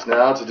right,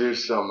 now to do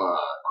some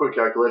quick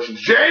calculations.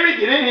 Jamie,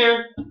 get in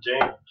here.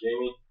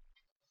 Jamie.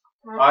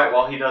 Alright,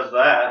 while he does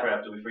that,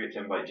 Crap, did we forget to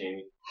invite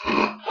Jamie?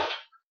 I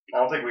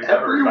don't think we've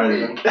Every ever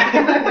week.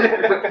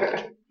 invited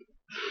him.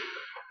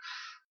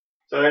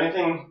 So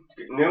anything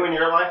new in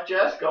your life,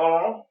 Jess, going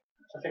on?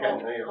 I think I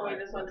know your We life.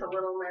 just went to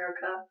Little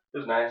America. It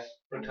was nice.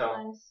 It was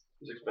Hotel. nice.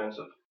 It was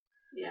expensive.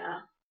 Yeah.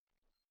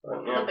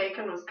 But, The yeah.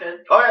 bacon was good.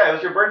 Oh yeah, it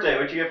was your birthday.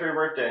 What'd you get for your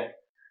birthday?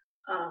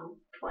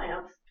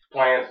 Plants.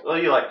 Plants. Oh,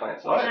 you like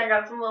plants. And I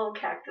got some little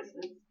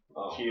cactuses.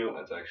 Oh, Cute.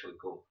 That's actually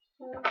cool.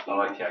 I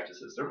like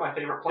cactuses. They're my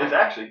favorite plant. It's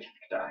actually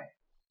cacti.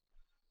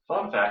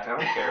 Fun fact, I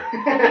don't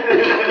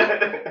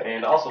care.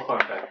 And also fun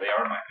fact, they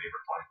are my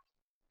favorite plant.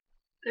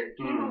 They're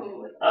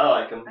cute. I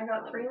like them. I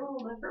got 3 little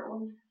different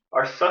ones.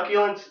 Are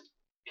succulents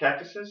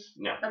cactuses?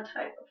 No. A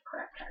type of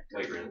crack cactus.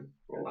 Wait, really?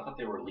 I thought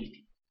they were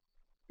leafy.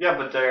 Yeah,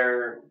 but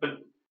they're. But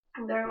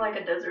They're like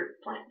a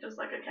desert plant, just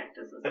like a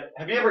cactus is.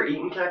 have you ever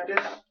eaten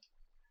cactus?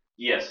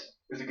 Yes.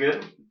 Is it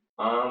good?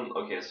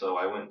 Okay, so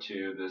I went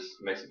to this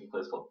Mexican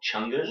place called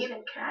Chunga's, Eat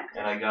a cactus.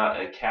 and I got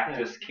a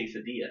cactus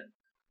quesadilla.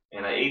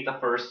 And I ate the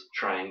first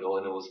triangle,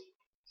 and it was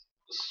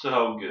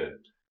so good.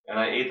 And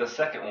I ate the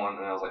second one,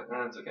 and I was like,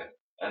 it's okay.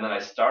 And then I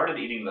started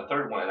eating the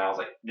third one, and I was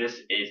like, this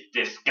is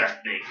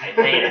disgusting. I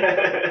hate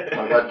it.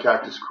 I've had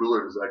cactus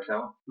cooler. Does that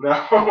count?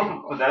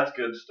 No, but that's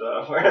good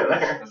stuff right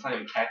there. That's not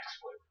even cactus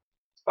flavor.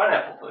 It's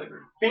pineapple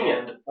flavored. Piña.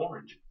 And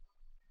orange.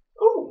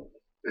 Ooh.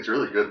 It's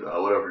really good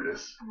though, whatever it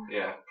is.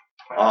 Yeah.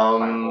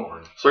 Pineapple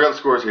orange. So I got the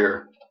scores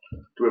here.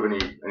 Do we have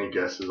any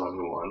guesses on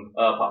who won?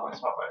 Popeyes.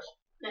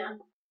 Yeah.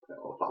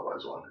 Oh,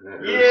 Popeye's won.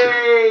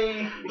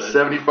 Yay!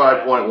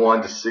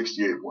 75.1 to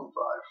 68.5.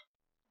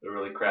 The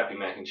really crappy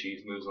mac and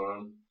cheese moves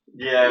on.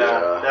 Yeah,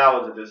 Yeah. that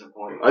was a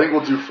disappointment. I think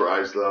we'll do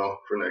fries though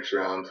for next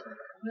round.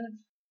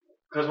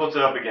 Because what's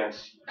it up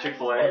against?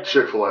 Chick-fil-A?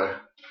 Chick-fil-A.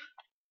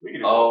 We could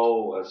do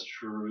Oh, that's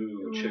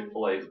true.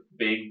 Chick-fil-A's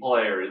big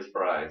player is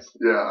fries.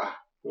 Yeah.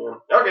 both.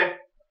 Yeah. Okay.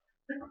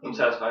 I'm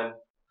satisfied.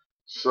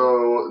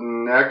 So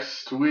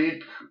next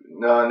week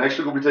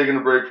we'll be taking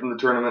a break from the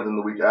tournament, and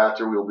the week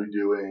after we'll be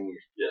doing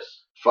Yes.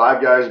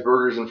 Five Guys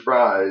Burgers and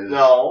Fries.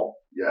 No.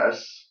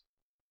 Yes.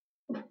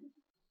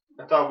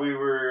 I thought we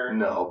were.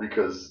 No,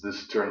 because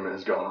this tournament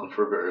has gone on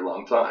for a very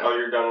long time. Oh,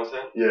 you're done with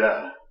it?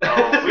 Yeah.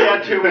 Oh, we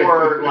had 2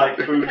 more like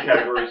food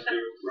categories to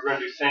do. We're gonna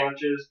do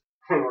sandwiches,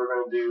 and we're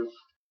gonna do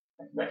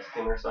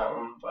Mexican or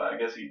something. But I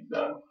guess he's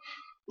done.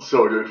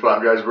 So we're doing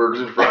Five Guys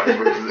Burgers and Fries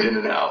versus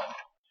In-N-Out.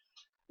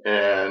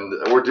 And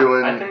we're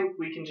doing... I think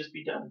we can just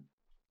be done.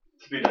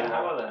 To be done.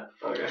 How about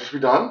that? Okay. Should we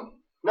be done?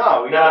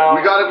 No, we We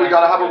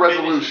gotta have a maybe-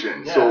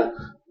 resolution. yeah. So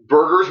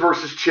burgers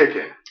versus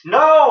chicken.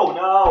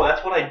 No,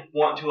 that's what I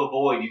want to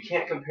avoid. You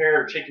can't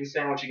compare chicken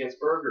sandwich against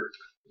burger.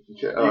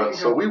 Okay,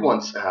 so we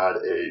once had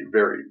a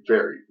very,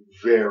 very,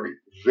 very,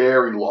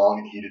 very long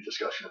and heated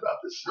discussion about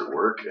this at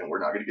work, and we're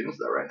not going to get into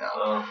that right now.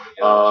 Oh my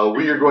gosh.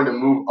 We are going to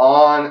move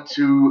on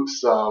to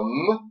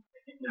some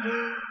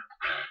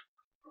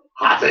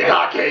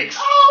hotcakes.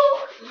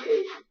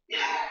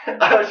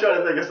 I was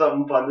trying to think of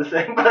something fun to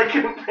say, but I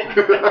couldn't think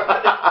of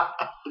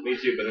it. Me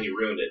too, but then you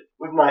ruined it.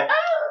 With my.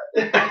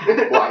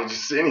 Well, I was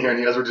just sitting here, and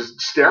you guys were just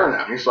staring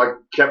at me, so I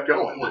kept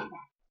going.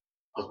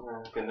 I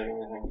couldn't think of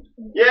anything.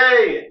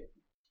 Yay!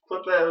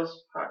 Flip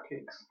those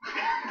hotcakes.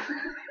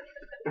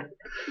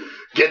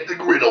 Get the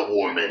griddle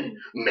warming.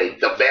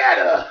 Make the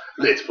batter.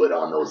 Let's put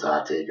on those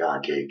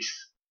hotcakes. Is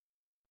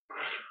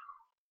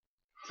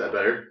that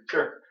better?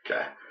 Sure.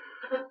 Okay.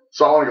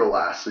 So I want to go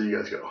last, so you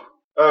guys go.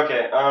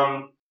 Okay,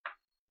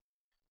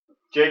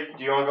 Jake,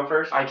 do you want to go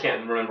first? I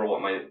can't remember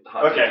what my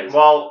hot Okay, take is.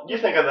 well, you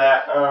think of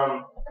that.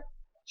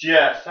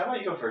 Jess, how about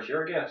you go first?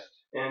 You're a guest.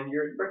 And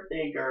you're a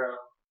birthday girl.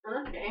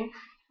 Okay.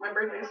 My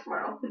birthday's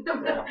tomorrow.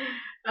 Yeah.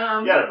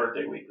 Um, You got a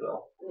birthday week,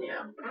 though.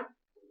 Yeah.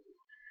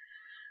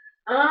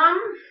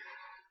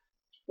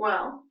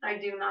 Well, I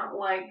do not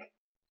like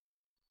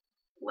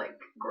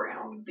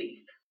ground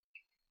beef.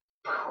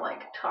 I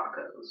like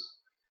tacos.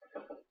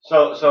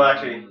 So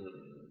actually,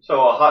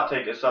 So a hot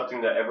take is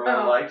something that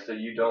everyone Oh. likes that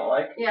you don't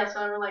like? Yeah,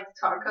 so everyone likes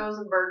tacos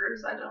and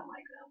burgers. I don't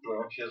like them.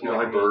 No, she doesn't You don't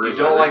like meat. burgers?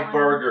 You don't either? like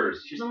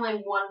burgers. There's only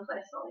one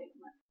place I'll eat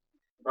them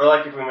Or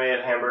like if we made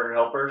a hamburger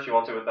helper, she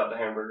wants it without the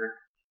hamburger.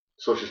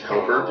 So it's just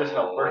helper? Just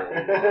helper. Oh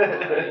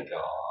my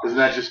God. Isn't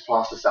that just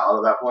pasta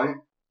salad at that point?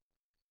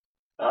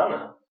 I don't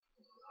know.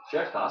 She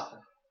likes pasta.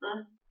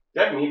 Huh?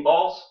 You like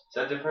meatballs? Is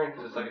that different?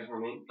 Because it's like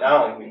different meat. I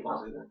don't like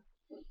meatballs either.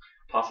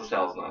 Pasta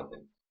salad's not a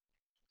thing.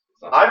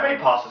 It's not I salad.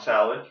 made pasta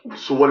salad.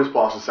 So what is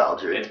pasta salad,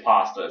 Jake? It's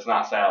pasta. It's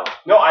not salad.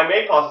 No, I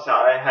made pasta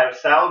salad. I had a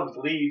salad with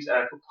leaves and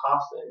I put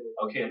pasta in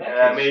it. Okay, in that And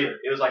I case, made sure.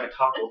 it was like a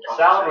taco.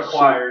 pasta Salad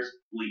requires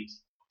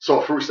leaves.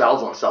 So a fruit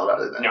salad's not salad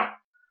either then? No.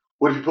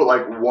 What if you put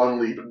like one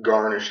leaf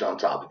garnished on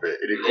top of it?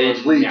 It includes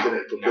It- leaves no, and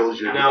it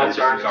fulfills your... No, It's it's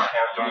garnish. garnish.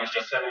 Garnish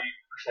is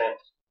 70%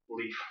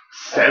 leaf.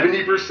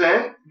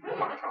 70%? Oh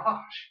my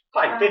gosh.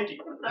 Fine, 50.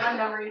 But I've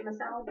never eaten a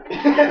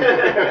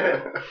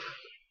salad.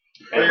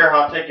 So your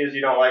hot take is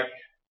you don't like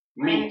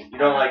meat. You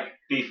don't like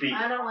beef.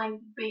 I don't like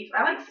beef.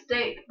 I like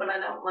steak, but I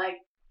don't like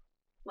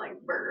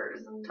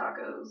burgers and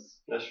tacos.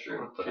 That's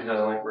true. What the She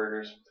doesn't like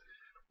burgers.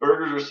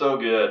 Burgers are so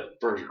good.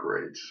 Burgers are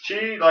great.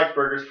 She likes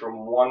burgers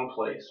from one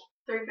place.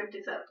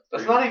 $3.57.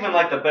 That's not even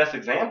like the best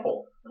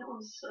example. That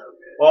one's so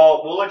good.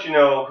 Well, we'll let you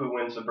know who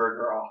wins the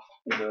burger off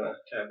in the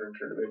tavern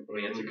tournament. I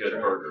mean, it's a good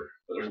burger,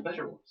 but there's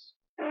better ones.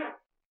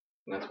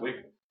 And that's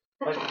weird.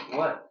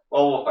 What?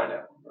 Well, we'll find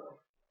out.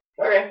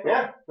 Okay,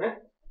 yeah.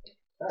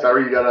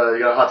 Tyra, you got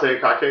a hot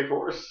take, hot cake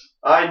for us?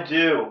 I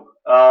do.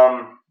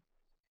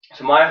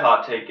 So my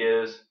hot take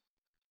is,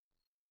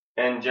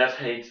 and Jess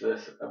hates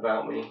this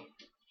about me.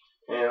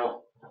 You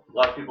know, a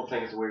lot of people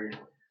think it's weird,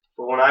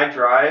 but when I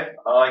drive,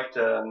 I like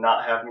to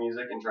not have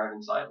music and drive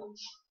in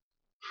silence.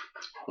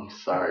 I'm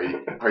sorry.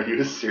 Are you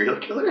a serial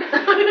killer?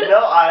 No,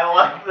 I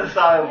like the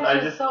silence.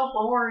 It's just so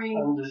boring.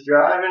 I'm just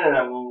driving and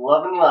I'm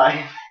loving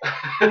life.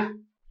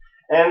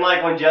 And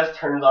like when Jess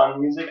turns on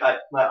music,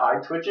 my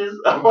eye twitches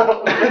a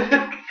little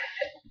bit.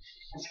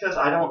 It's because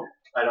I don't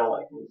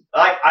like music.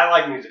 I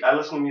like music. I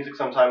listen to music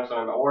sometimes when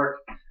I'm at work,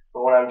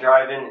 but when I'm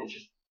driving, it's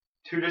just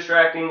too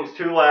distracting. It's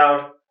too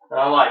loud, and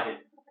I like it.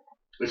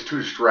 It's too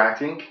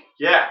distracting.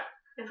 Yeah,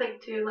 It's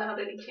like too loud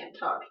and you can't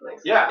talk. Like,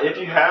 yeah. If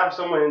you have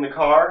someone in the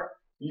car,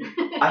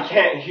 I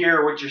can't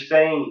hear what you're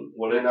saying.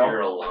 What you if know?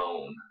 you're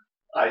alone?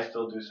 I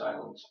still do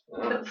silence.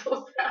 That's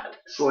so sad.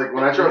 So like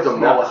when I drive to It's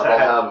not Moab, I'll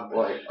have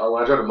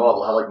when I drive to Moab,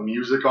 I'll have like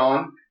music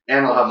on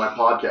and I'll have my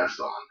podcast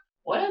on.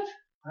 What?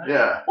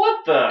 Yeah.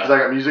 What Because the? I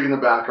got music in the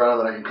background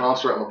and then I can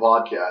concentrate on the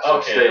podcast and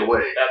Okay. stay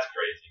awake. That's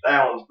crazy.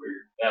 That one's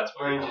weird. That's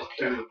Why don't weird. you just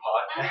do the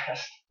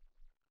podcast?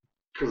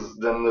 Because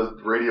then the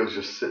radio's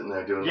just sitting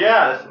there doing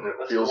Yeah, it. And it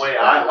that's feels the way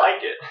I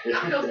like it.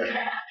 Yeah. Feels Yeah.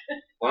 bad.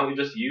 Why don't you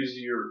just use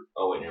your?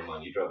 Oh wait, never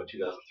mind. You drive a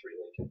 2003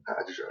 Lincoln.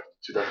 I just drive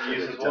 2000.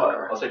 Uses what?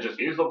 I'll say just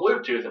use the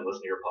Bluetooth and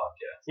listen to your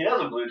podcast. He has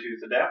a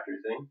Bluetooth adapter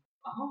thing.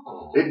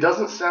 Oh. It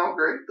doesn't sound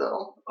great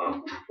though.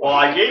 Well,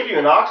 I gave you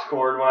an aux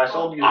cord when I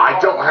sold you the I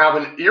car. don't have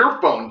an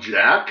earphone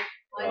jack.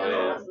 Like, Oh, I don't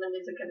yeah. listen to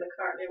music in the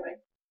car anyway.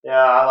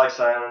 Yeah, I like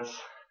silence.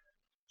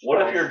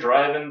 What if you're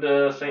driving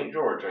to St.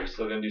 George? Are you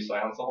still gonna do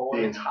silence the whole The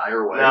way?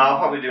 entire way. No, I'll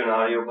probably do an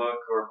audiobook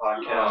or a Oh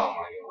podcast. my gosh.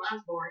 Well,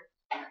 that's boring.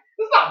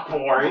 It's not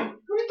boring.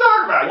 What are you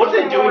talking about? What You they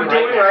think doing we're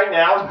doing right right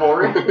now is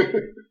boring.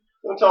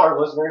 Don't tell our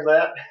listeners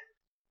that.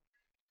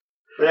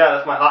 But yeah,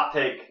 that's my hot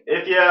take.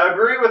 If you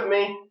agree with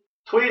me,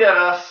 tweet at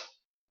us.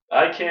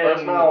 I Let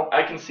us know.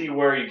 can see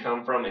where you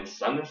come from in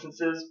some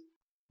instances.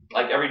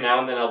 Like every now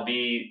and then I'll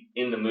be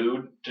in the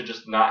mood to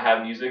just not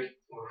have music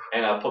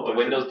and I'll put the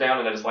windows down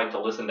and I just like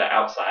to listen to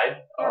outside.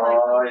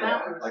 Oh, yeah.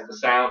 Mountains. Like the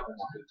sound.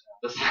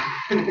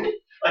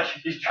 Like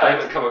if you I try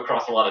haven't come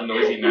across a lot of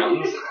noisy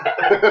mountains.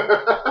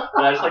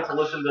 But I just like to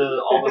listen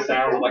to all the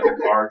sounds of like a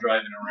car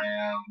driving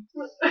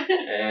around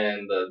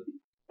and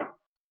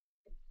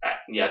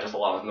yeah, just a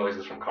lot of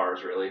noises from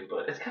cars really.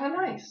 But it's kind of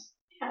nice.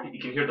 Yeah. You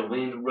can hear the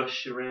wind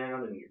rush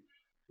around and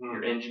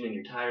your engine and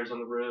your tires on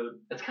the road.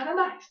 It's kind of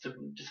nice to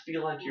just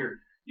feel like you're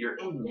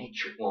in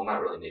nature. Well,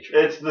 not really nature.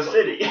 It's the but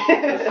city.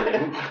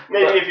 city.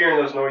 Maybe if you're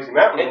in those noisy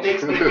mountains. It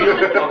makes me feel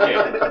okay.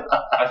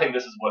 I think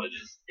this is what it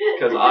is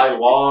because I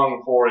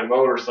long for a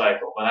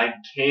motorcycle, but I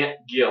can't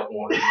get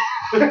one.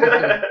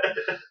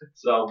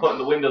 So putting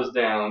the windows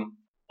down,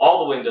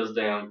 all the windows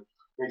down,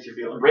 Makes you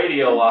feel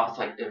radio off. It's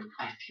like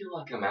I feel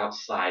like I'm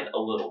outside a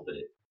little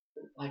bit,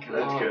 like I'm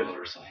That's on good. a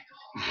motorcycle.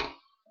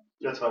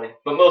 That's funny.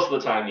 But most of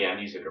the time, yeah,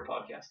 music or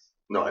podcasts.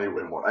 No, I need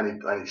way more. I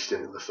need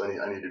stimulus. I need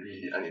to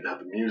have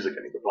the music.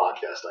 I need the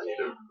podcast. I need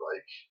to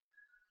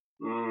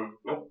like.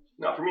 Nope,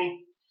 not for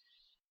me.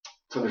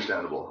 It's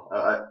understandable.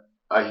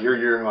 I hear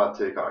your hot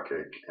take, hot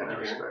cake, and I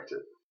Okay. respect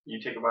it.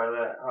 You take a bite of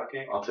that hot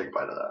cake? I'll take a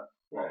bite of that.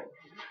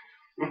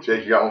 Right.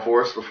 Jake, you got one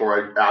for us before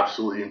I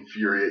absolutely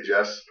infuriate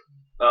Jess?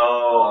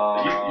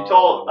 Oh, you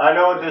told. I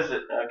know what this is.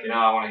 Okay. No,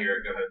 I want to hear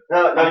it. Go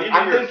ahead. No, you do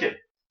I'm yours. thinking.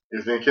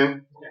 You're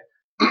thinking?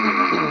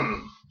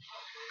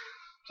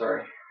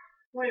 Sorry.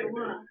 Wait,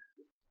 what?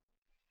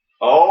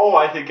 Oh,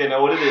 I think I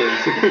know what it is.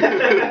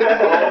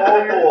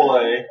 Oh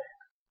boy.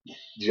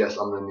 Jess,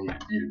 I'm gonna need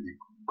you to be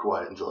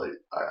quiet until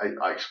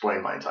I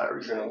explain my entire You're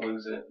reasoning. gonna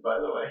lose it, by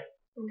the way.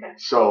 Okay.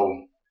 So,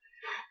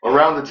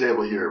 around the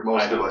table here,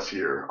 most I of know. us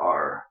here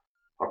are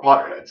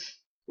Potterheads.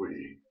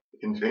 We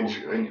enjoy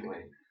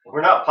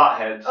We're not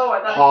potheads. Oh,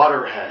 I thought.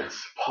 Potterheads.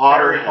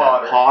 Harry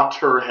Potter.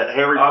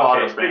 Harry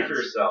Potter Okay, speak fans. for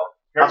yourself.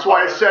 That's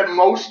why I said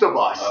most of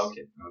us.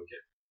 Okay.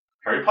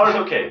 Harry Potter's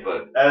okay,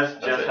 but As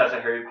That's just it. has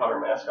a Harry Potter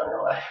mask on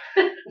her lap.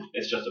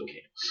 it's just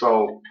okay.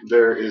 So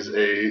there is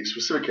a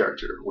specific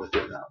character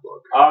within that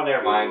book. Oh,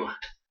 never mind.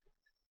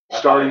 I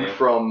Starting thought I knew.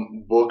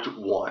 from book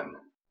 1,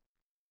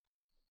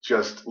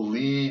 just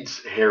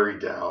leads Harry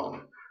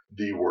down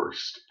the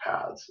worst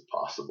paths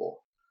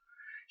possible.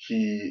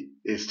 He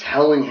is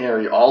telling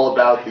Harry all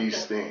about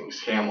these things.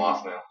 Okay, I'm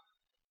lost now.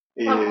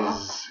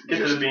 Is Get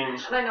to the just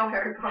beans. And I know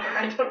Harry Potter.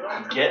 I don't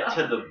know. Get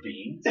to the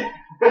beans.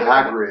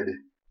 Hagrid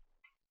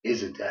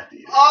is a Death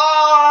Eater.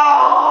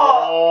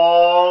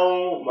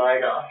 Oh my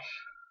gosh.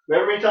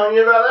 Remember me telling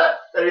you about that?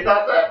 That he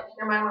thought that?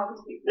 Am I allowed to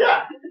speak?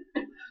 Yeah.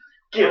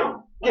 Get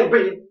him. Get him,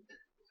 baby.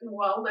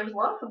 Well, there's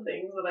lots of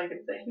things that I could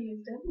say. He's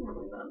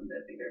definitely not a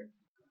Death Eater.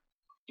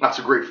 That's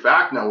a great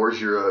fact. Now, where's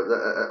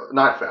your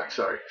not fact?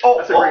 Sorry. Oh,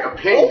 That's a great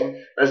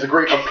opinion. That's a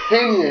great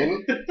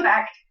opinion.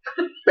 Fact.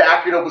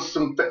 Back it up with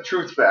some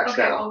truth facts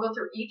Okay, now. we'll go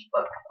through each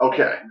book.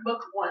 Okay.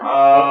 Book 1.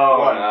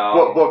 Oh,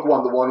 no. Book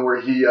 1, the one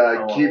where he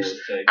keeps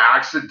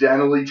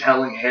accidentally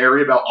telling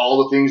Harry about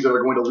all the things that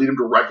are going to lead him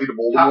directly to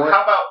How Voldemort.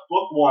 about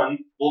book 1,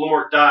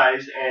 Voldemort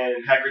dies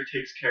and Hagrid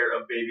takes care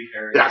of baby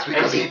Harry? That's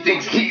because he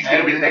thinks he's going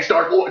to be the next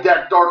Dark Lord.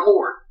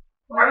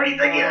 Why would he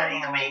think that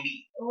he's a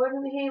baby?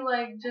 Wouldn't he,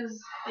 just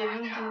give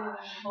him to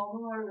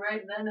Voldemort right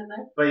then and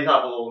there? But he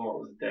thought Voldemort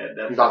was dead.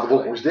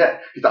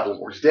 He thought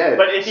Voldemort's dead.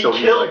 But if he So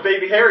he's killed like-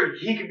 baby Harry,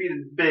 he could be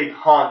the big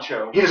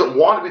honcho. He doesn't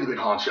want to be the big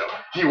honcho.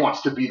 He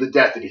wants to be the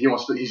Death Eater.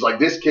 He's like,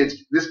 this kid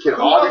Who wants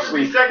to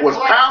obviously be second was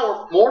place?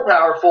 more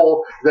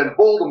powerful than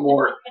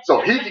Voldemort.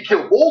 So if he could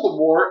kill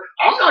Voldemort,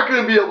 I'm not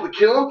going to be able to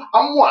kill him.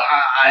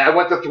 I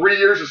went to 3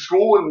 years of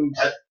school and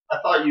I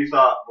thought you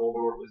thought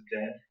Voldemort was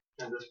dead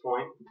at this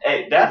point.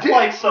 Hey, that's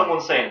like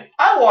someone saying,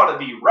 I want to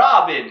be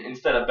Robin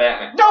instead of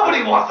Batman.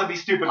 Nobody wants to be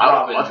stupid I would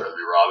Robin. much rather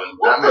be Robin.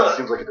 What Batman the-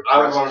 seems like a I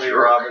would depressing want to be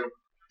jerk. Robin.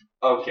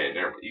 Okay,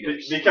 never mind. You guys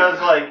are Because,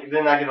 stupid.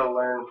 then I get to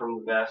learn from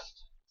the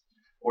best.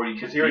 Or you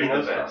could he already be the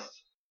knows best.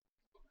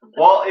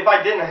 Well, if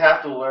I didn't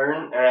have to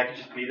learn and I could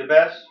just be the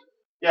best,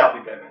 yeah, I'll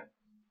be Batman.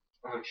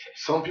 Okay.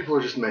 Some people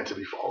are just meant to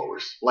be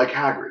followers. Like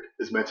Hagrid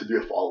is meant to be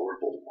a follower of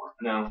Voldemort.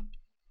 No.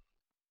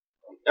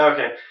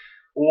 Okay,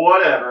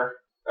 whatever.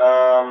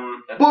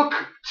 Book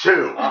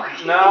 2.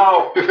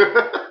 No.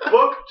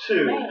 Book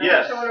 2, Man, I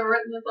yes. wish I would have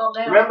written this all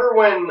down. Remember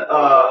when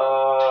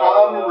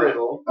Tom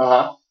Riddle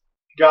Uh-huh.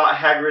 got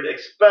Hagrid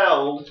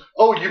expelled?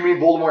 Oh, you mean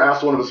Voldemort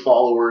asked one of his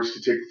followers to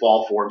take the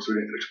fall for him so he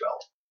didn't get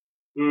expelled?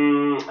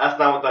 That's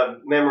not what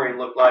the memory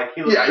looked like.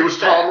 Yeah, it was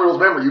Tom Riddle's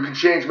memory. You can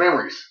change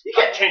memories. You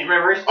can't change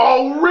memories.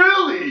 Oh,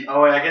 really?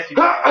 Oh, wait, I guess you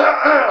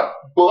can.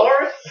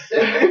 Boris?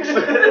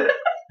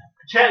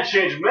 Can't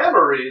change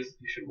memories.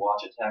 You should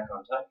watch Attack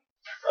on Titan.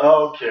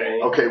 Okay.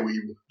 Okay, we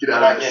get I'm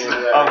out not of this. getting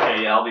into that.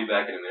 Okay, yeah, I'll be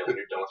back in a minute when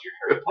you're done with your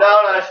Harry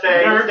Potter. No,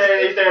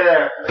 stay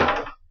there.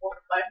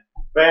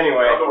 But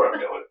anyway. I know where I'm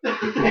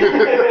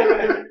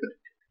going.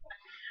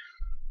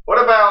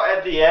 What about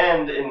at the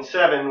end in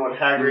 7 when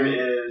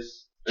Hagrid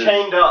is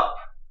chained up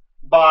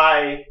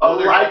by A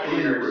other likely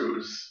leaders?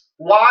 ruse.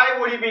 Why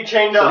would he be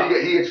chained So up?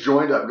 he gets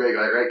joined up,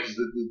 right? Because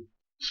the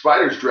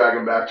spiders drag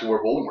him back to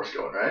where Voldemort's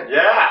going, right?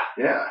 Yeah.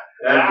 Yeah.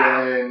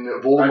 Yeah. And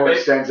then Voldemort I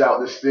think- sends out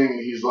this thing, and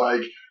he's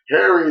like,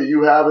 Harry,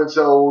 you have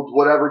until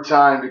whatever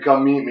time to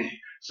come meet me.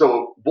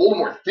 So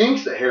Voldemort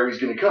thinks that Harry's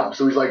going to come.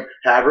 So he's like,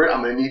 Hagrid,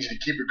 I'm going to need you to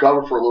keep your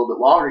cover for a little bit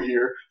longer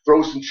here.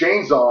 Throw some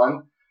chains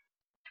on.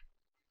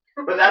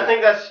 But I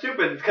think that's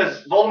stupid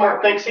because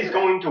Voldemort thinks he's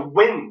going to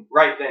win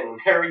right then when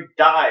Harry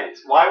dies.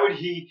 Why would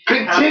he?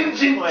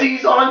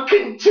 Contingencies on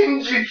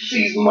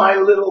contingencies, my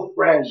little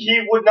friend.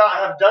 He would not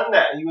have done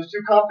that. He was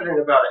too confident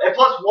about it. And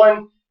plus,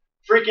 when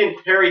freaking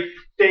Harry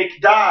fake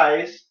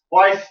dies,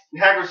 why is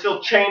Hagrid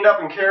still chained up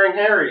and carrying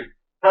Harry?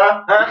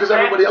 Huh? Because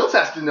everybody else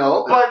has to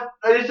know. But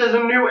this is a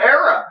new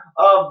era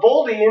of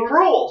Voldian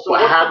rule. So But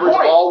what's the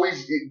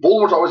Hagrid's point?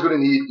 Voldemort's always going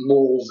to need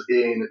moles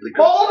in the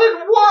good side.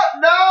 Molded what?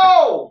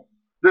 No!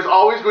 There's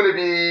always going to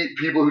be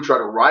people who try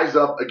to rise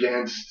up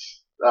against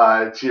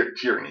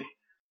tyranny.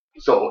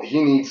 So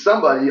he needs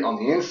somebody on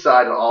the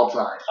inside at all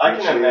times. I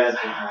which can is imagine.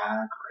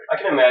 Hagrid. I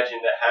can imagine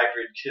that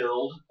Hagrid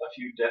killed a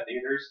few Death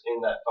Eaters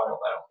in that final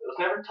battle. It was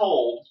never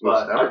told, It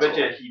was but never I bet told.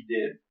 you he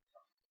did.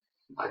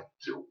 I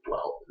do.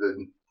 Well,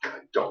 then I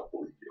don't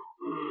believe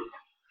you. Mm.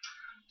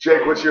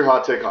 Jake, what's your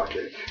hot take, hot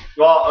cake?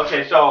 Well,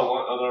 okay, so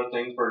One other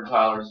thing for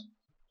Tyler's.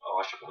 Oh,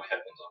 I should put my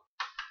headphones on.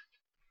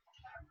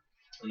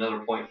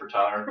 Another point for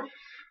Tyler.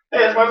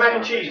 hey, it's my mac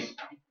and cheese.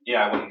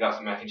 Yeah, I went and got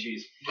some mac and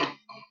cheese.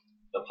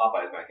 The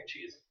Popeyes mac and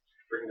cheese.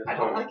 I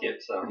don't like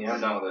it, so yeah,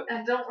 I'm done with it.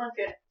 I don't like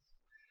it.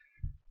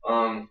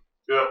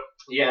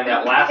 Yeah, and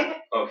that last.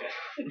 Okay.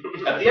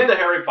 At the end of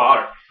Harry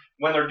Potter,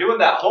 when they're doing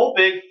that whole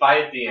big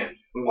fight at the end,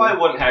 Why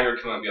wouldn't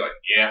Hagrid come out and be like,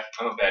 yeah,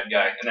 I'm a bad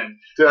guy, and then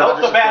Did I not help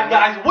the just bad explain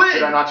that? guys win?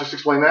 Did I not just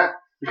explain that?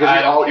 Because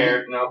I don't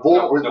care.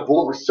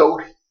 Voldemort was so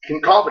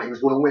confident he was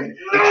going to win.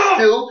 He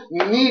still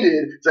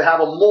needed to have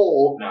a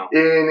mole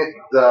in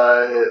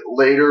the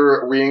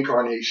later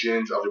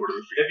reincarnations of the Order of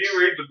the If Phoenix. you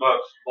read the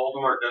books,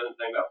 Voldemort doesn't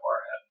think that far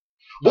ahead.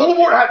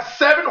 Voldemort had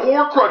 7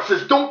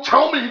 Horcruxes. Don't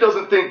tell me he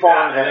doesn't think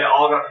far And ahead. they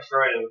all got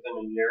destroyed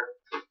within a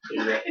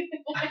year.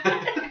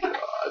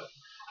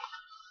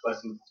 But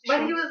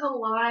he was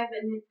alive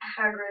in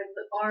Hagrid's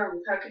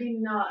arms. How could he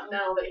not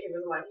know that he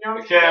was alive? He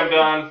obviously Okay, I'm did.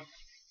 done.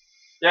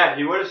 Yeah,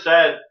 he would have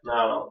said,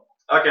 no.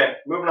 Okay,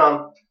 moving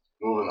on.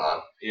 Moving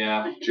on.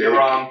 Yeah, Jake. you're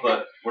wrong,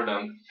 but we're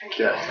done.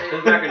 Okay.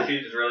 His mac and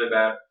cheese is really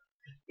bad.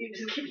 You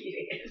just keep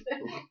eating it.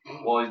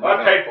 Well, he's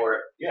I paid for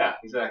it. Yeah,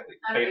 exactly.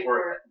 I Pay paid for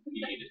for it,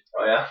 you eat it.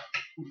 Oh, yeah?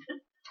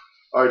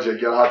 All right, Jake,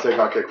 you got a hot take,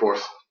 hot cake for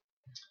us.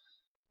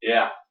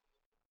 Yeah.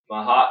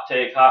 My hot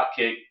cake.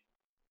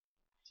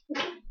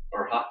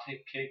 Or hot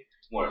take cake?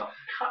 What?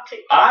 Hot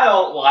take. I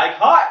don't like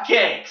hot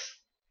cakes!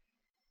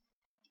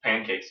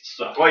 Pancakes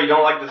suck. Well, you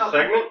don't like this Oh.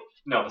 segment?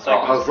 No, the Oh,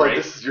 segment's I was like, great.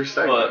 this is your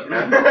segment,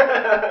 But-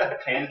 man.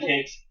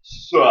 Pancakes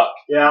suck.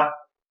 Yeah,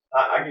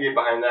 I can get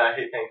behind that. I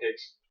hate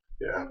pancakes.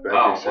 Yeah, Oh,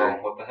 pancakes well,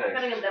 are... what the heck?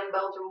 Cutting of them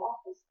Belgian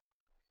waffles.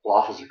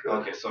 Waffles are good.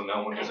 Okay, so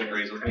no one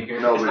disagrees with me here.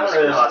 No, It's not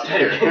really a hot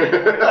take.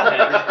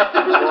 I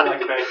don't like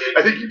pancakes.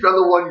 I think you found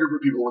the one group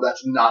of people where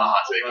that's not a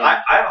hot take. I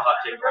have a hot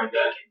take right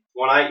there.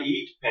 When I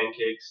eat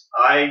pancakes,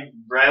 I'd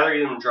rather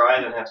eat them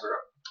dry than have syrup.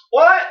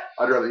 What?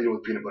 I'd rather eat it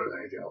with peanut butter than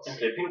anything else.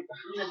 Okay, peanut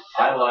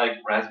I like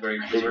raspberry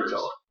I hate preserves.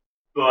 Nutella.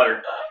 butter.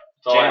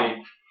 That's all I Jam.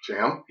 need.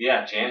 Jam?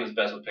 Yeah, jam is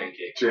best with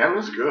pancakes. Jam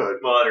is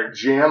good. Butter.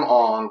 Jam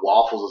on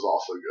waffles is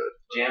also good.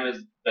 Jam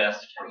is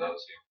best for those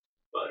two.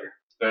 Butter.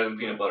 It's better than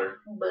peanut butter.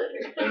 Butter.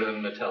 It's better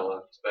than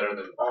Nutella. It's better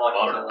than I like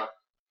butter. Nutella.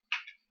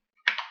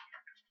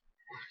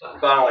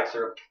 But I don't like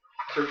syrup.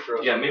 Syrup's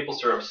gross. Yeah, maple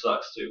syrup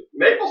sucks too.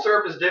 Maple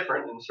syrup is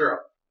different than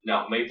syrup.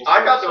 No, maple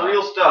syrup I got the sucks.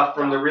 real stuff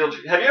from the real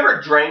tree. Have you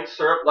ever drank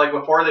syrup like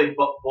before they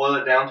boil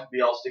it down to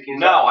be all sticky? And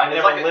No, stuff? I It's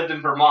never like lived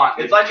in Vermont.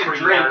 It's you like a tree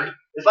drink. nerd.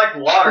 It's like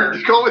water.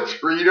 You call it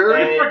treater?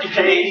 And it freaking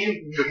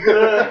tastes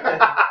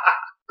good.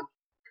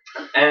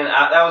 And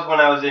that was when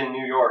I was in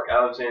New York.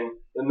 I was in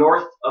the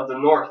north of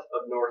North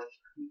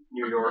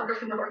New York.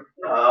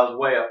 I was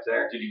way up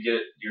there. Did you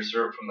get your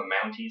syrup from the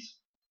Mounties?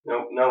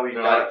 No, we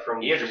They're got like, it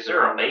from here's trees your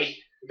syrup, around us. mate.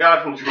 We got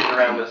it from trees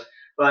around us.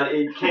 But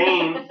it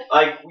came,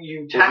 like,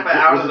 you tap Was it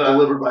out it of the...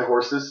 delivered by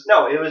horses?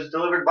 No, it was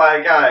delivered by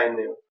a guy I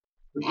knew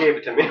who gave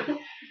it to me.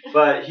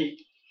 But he,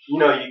 you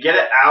get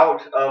it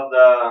out of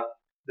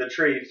the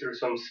tree through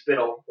some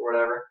spittle or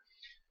whatever.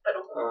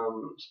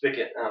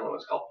 Spigot, I don't know what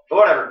it's called. But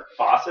whatever.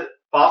 Faucet?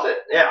 Faucet?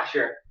 Yeah,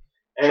 sure.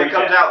 And Tree it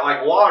comes tap. out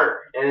like water.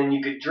 And then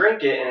you could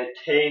drink it and it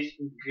tastes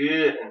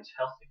good and it's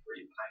healthy for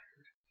you, I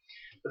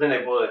heard. But then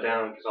they boil it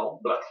down and it's all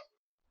blah.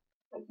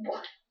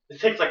 It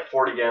takes like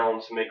 40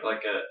 gallons to make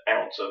like an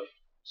ounce of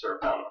syrup.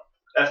 I don't know.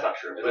 That's not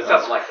true. But it's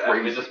something like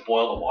that. They just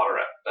boil the water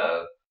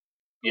out.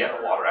 The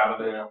water out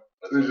of it. Yeah.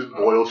 They just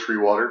boil tree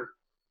water?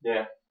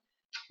 Yeah.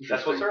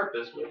 That's what syrup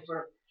is. Maple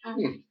syrup. Hmm.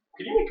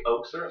 Could you make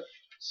oak syrup?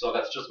 So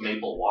that's just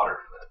maple water.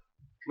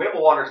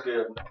 Maple water's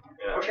good. I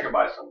Yeah, wish I could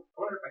buy some. I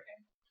wonder if I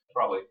can.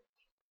 probably.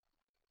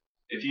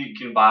 If you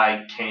can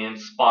buy canned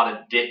spotted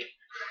dick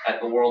at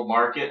the world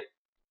market,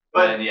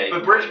 then yeah. you But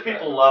can British buy that.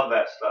 people love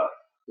that stuff.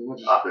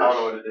 It's I fish. don't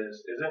know what it is.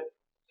 Is it?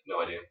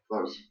 No idea.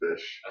 That was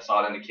fish. I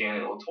saw it in the can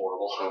and it looked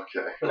horrible.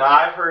 Okay. No,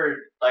 I heard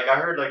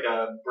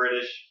a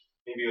British,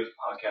 maybe it was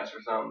a podcast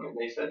or something, and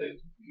they said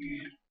it's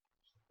good.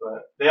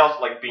 But they also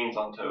like beans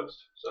on toast.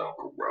 So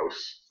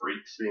Gross.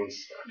 Freaks. Beans.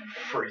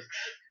 freaks.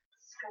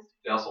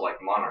 They also like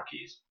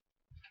monarchies.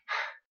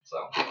 So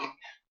You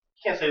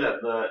can't say that.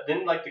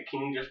 Didn't like the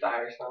king just die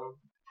or something?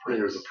 I think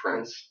it was a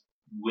prince.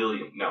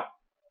 William, no,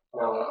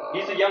 No,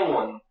 he's a young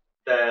one.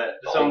 The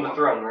The son old of the one.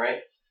 throne, right?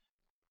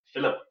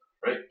 Philip,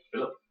 right?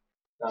 Philip.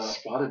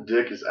 Spotted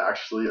dick is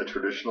actually a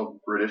traditional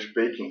British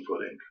baking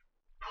pudding.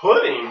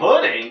 Pudding.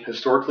 Pudding.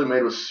 Historically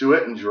made with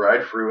suet and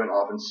dried fruit and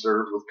often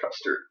served with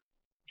custard.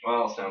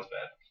 Well, sounds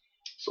bad.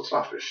 So it's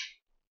not fish.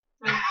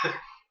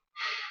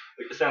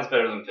 It sounds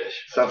better than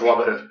fish. Sounds a lot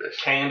better than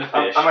fish. Canned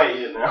fish. I might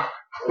eat it now.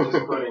 It's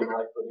just pudding. I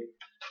like pudding.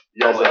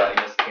 You guys, I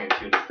guess canned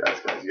tuna. guys,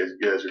 you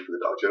guys ready for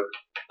the dog joke?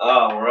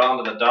 Oh, we're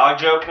on to the dog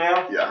joke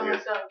now? Yeah, Oh, you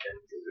guys God.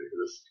 ready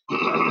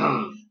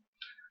for this?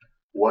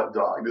 What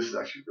dog? This is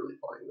actually really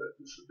funny. But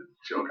this is the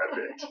joke I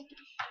picked.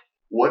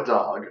 What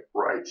dog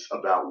writes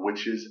about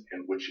witches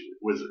and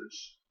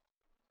wizards?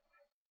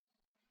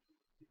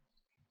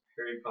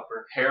 Harry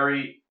Pupper.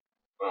 Harry.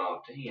 Oh,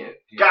 dang it.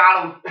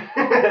 Got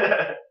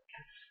him.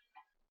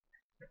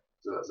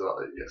 So that's all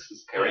the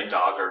guesses. Harry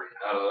Dogger.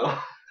 I don't know.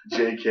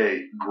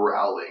 J.K.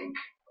 Growling.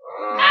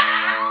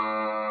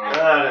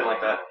 I didn't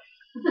like that.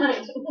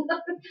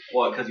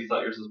 What, because you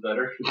thought yours was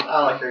better?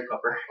 I like Harry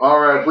Pupper. All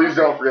right, please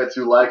don't forget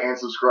to like and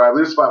subscribe.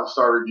 Leave us a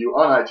 5-star review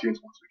on iTunes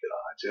once we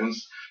get on iTunes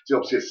to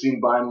help us get seen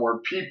by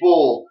more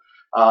people.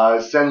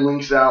 Send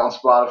links out on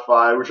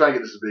Spotify. We're trying to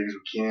get this as big as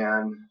we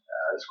can,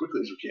 as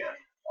quickly as we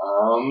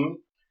can.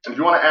 And if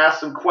you want to ask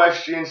some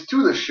questions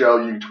to the show,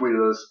 you can tweet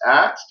us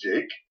at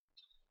Jake.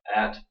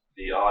 At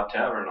The Odd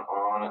Tavern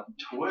on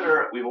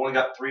Twitter. We've only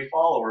got 3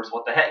 followers.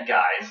 What the heck,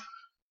 guys?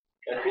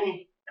 That's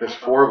me. There's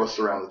 4 of us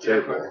around the Yeah,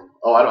 table. Twitter.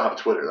 Oh, I don't have a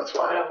Twitter. That's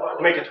why I don't follow.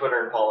 Make a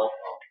Twitter and follow.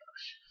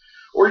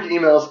 Or you can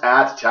email us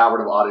at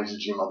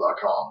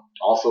tavernofoddities@gmail.com.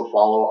 Also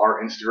follow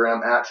our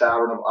Instagram at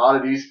Tavern of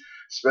Oddities.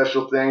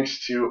 Special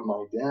thanks to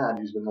my dad,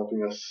 who's been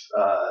helping us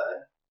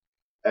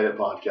edit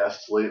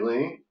podcasts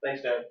lately.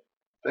 Thanks, Dad.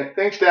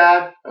 Thanks,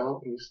 Dad.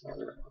 Oh, he's not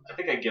around. I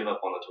think I give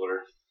up on the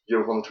Twitter. Give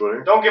up on the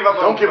Twitter? Don't give up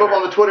on Don't give up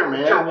on the Twitter,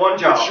 man. It's your one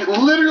job. It's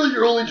literally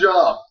your only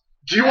job.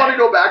 Do you want to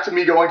go back to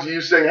me going to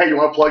you saying, hey, you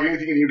want to plug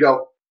anything? And you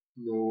go,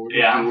 no.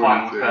 Yeah, I'm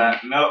fine with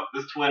that. Nope,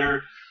 this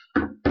Twitter,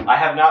 I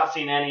have not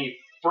seen any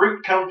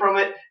fruit come from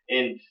it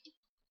in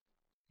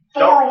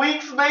 4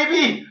 weeks,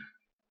 maybe.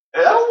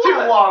 That's too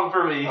long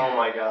for me. Oh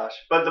my gosh.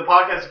 But the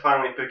podcast is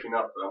finally picking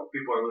up, though.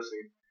 People are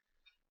listening.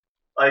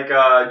 Like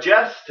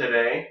Jess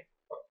today.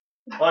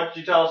 Why don't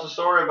you tell us a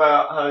story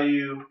about how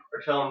you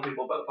are telling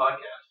people about the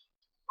podcast?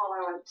 Well, I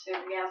went to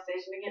the gas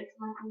station to get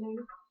some Mountain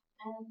Dew,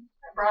 and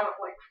I brought up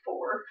like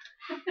 4.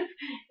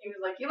 He was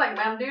like, "You like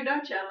Mountain Dew,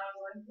 don't you?" And I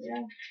was like,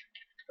 "Yeah."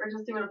 We're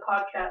just doing a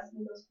podcast. And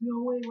he goes,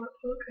 "No way, what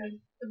podcast?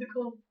 What's it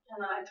called?" And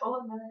then I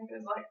told him, and he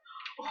was like,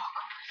 "Oh,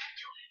 come listen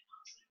to it." I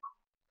was like,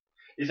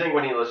 You think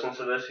when he listens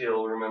to this,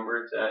 he'll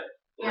remember that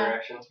Yeah.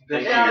 interaction?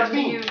 Thank "Yeah, you. that's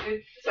me,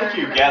 dude." Thank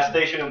you, Sorry. gas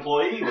station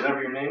employee,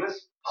 whatever your name is.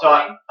 So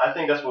I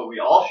think that's what we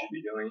all should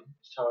be doing,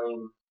 is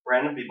telling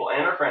random people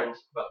and our friends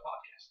about the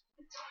podcast.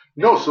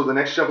 No, so the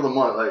next jump of the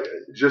month, like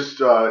just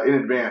in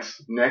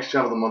advance, next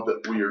jump of the month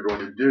that we are going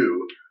to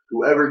do,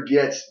 whoever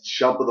gets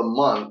jump of the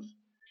month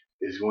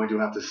is going to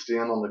have to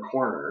stand on the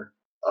corner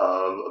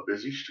of a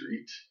busy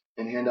street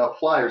and hand out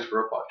flyers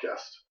for a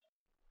podcast.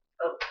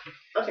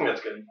 I think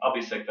that's good. I'll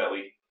be sick that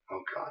week.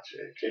 Oh, God,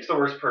 Jake. Jake's the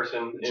worst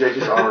person. Jake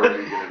is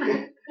already going to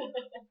be.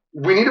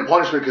 We need a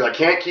punishment because I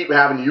can't keep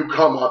having you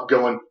come up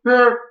going,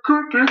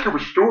 couldn't think of a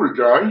story,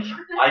 guys.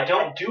 I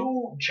don't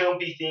do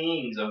jumpy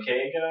things,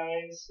 okay,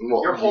 guys?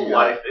 Well, Your whole you got-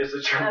 life is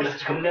a journey.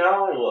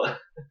 No.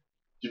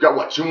 You got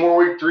what, 2 more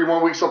weeks, 3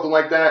 more weeks, something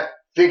like that?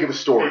 Think of a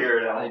story. Figure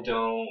it I out.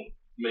 don't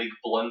make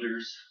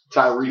blunders.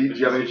 Tyree, do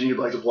you have anything you'd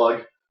like to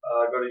plug?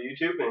 Go to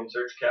YouTube and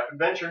search Cap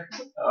Adventure.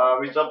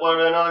 We just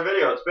uploaded another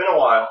video. It's been a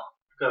while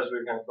because we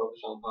were kind of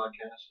focused on the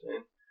podcast.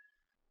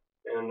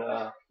 And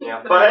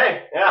yeah. But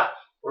hey, yeah,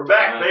 we're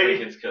back, I baby.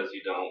 think it's because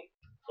you don't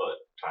put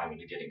time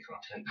into getting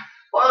content.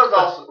 Well, it was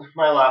also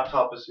my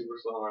laptop is super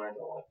slow and I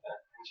don't like that.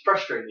 It's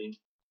frustrating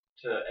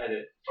to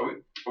edit. Are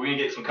we gonna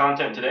get some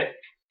content today?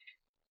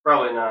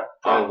 Probably not.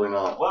 Probably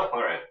not. Well,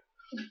 all right.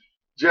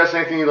 Jess,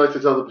 anything you'd like to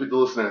tell the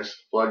listeners?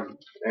 Plug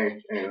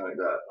anything like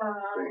that?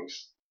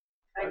 Things.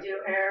 I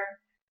do hair.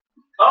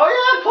 Oh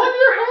yeah, plug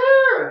your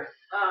hair.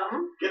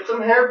 Get Get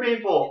some hair,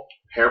 people.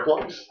 Hair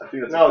plugs? I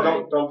think that's No, a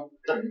thing. don't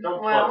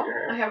well, plug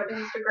your I hair. have an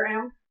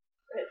Instagram.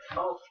 It's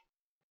called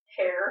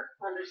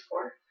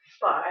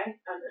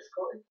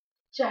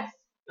hair_by_Jess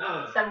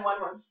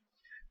 711.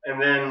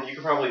 And then you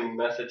can probably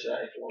message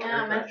that if you want. Yeah,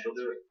 her. message. She'll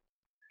do it.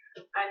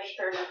 I need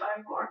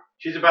 35 more.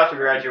 She's about to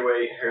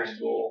graduate hair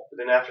school, but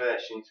then after that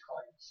she needs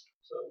clients.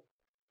 So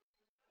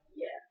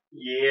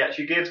yeah,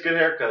 she gives good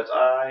haircuts.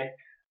 I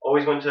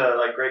always went to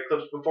like Great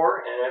Clips before,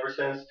 and ever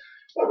since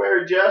I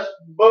married Jess,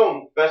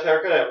 boom, best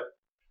haircut ever.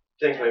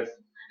 Thanks, babe.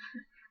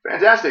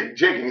 Fantastic.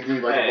 Jake, anything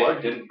you'd like to Hey,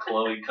 plug? didn't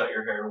Chloe cut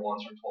your hair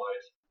once or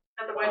twice?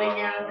 At the wedding,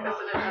 yeah, because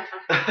it didn't have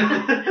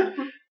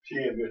time. She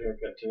gave a good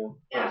haircut too.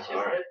 Yeah, she's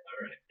all right,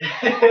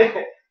 good. all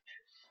right.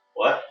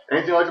 What?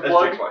 Anything you'd like to That's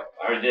plug? Jake's wife.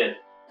 I already did.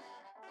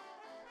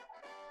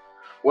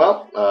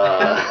 Well,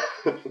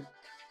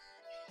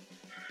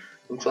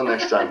 until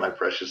next time, my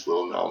precious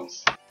little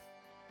gnomes.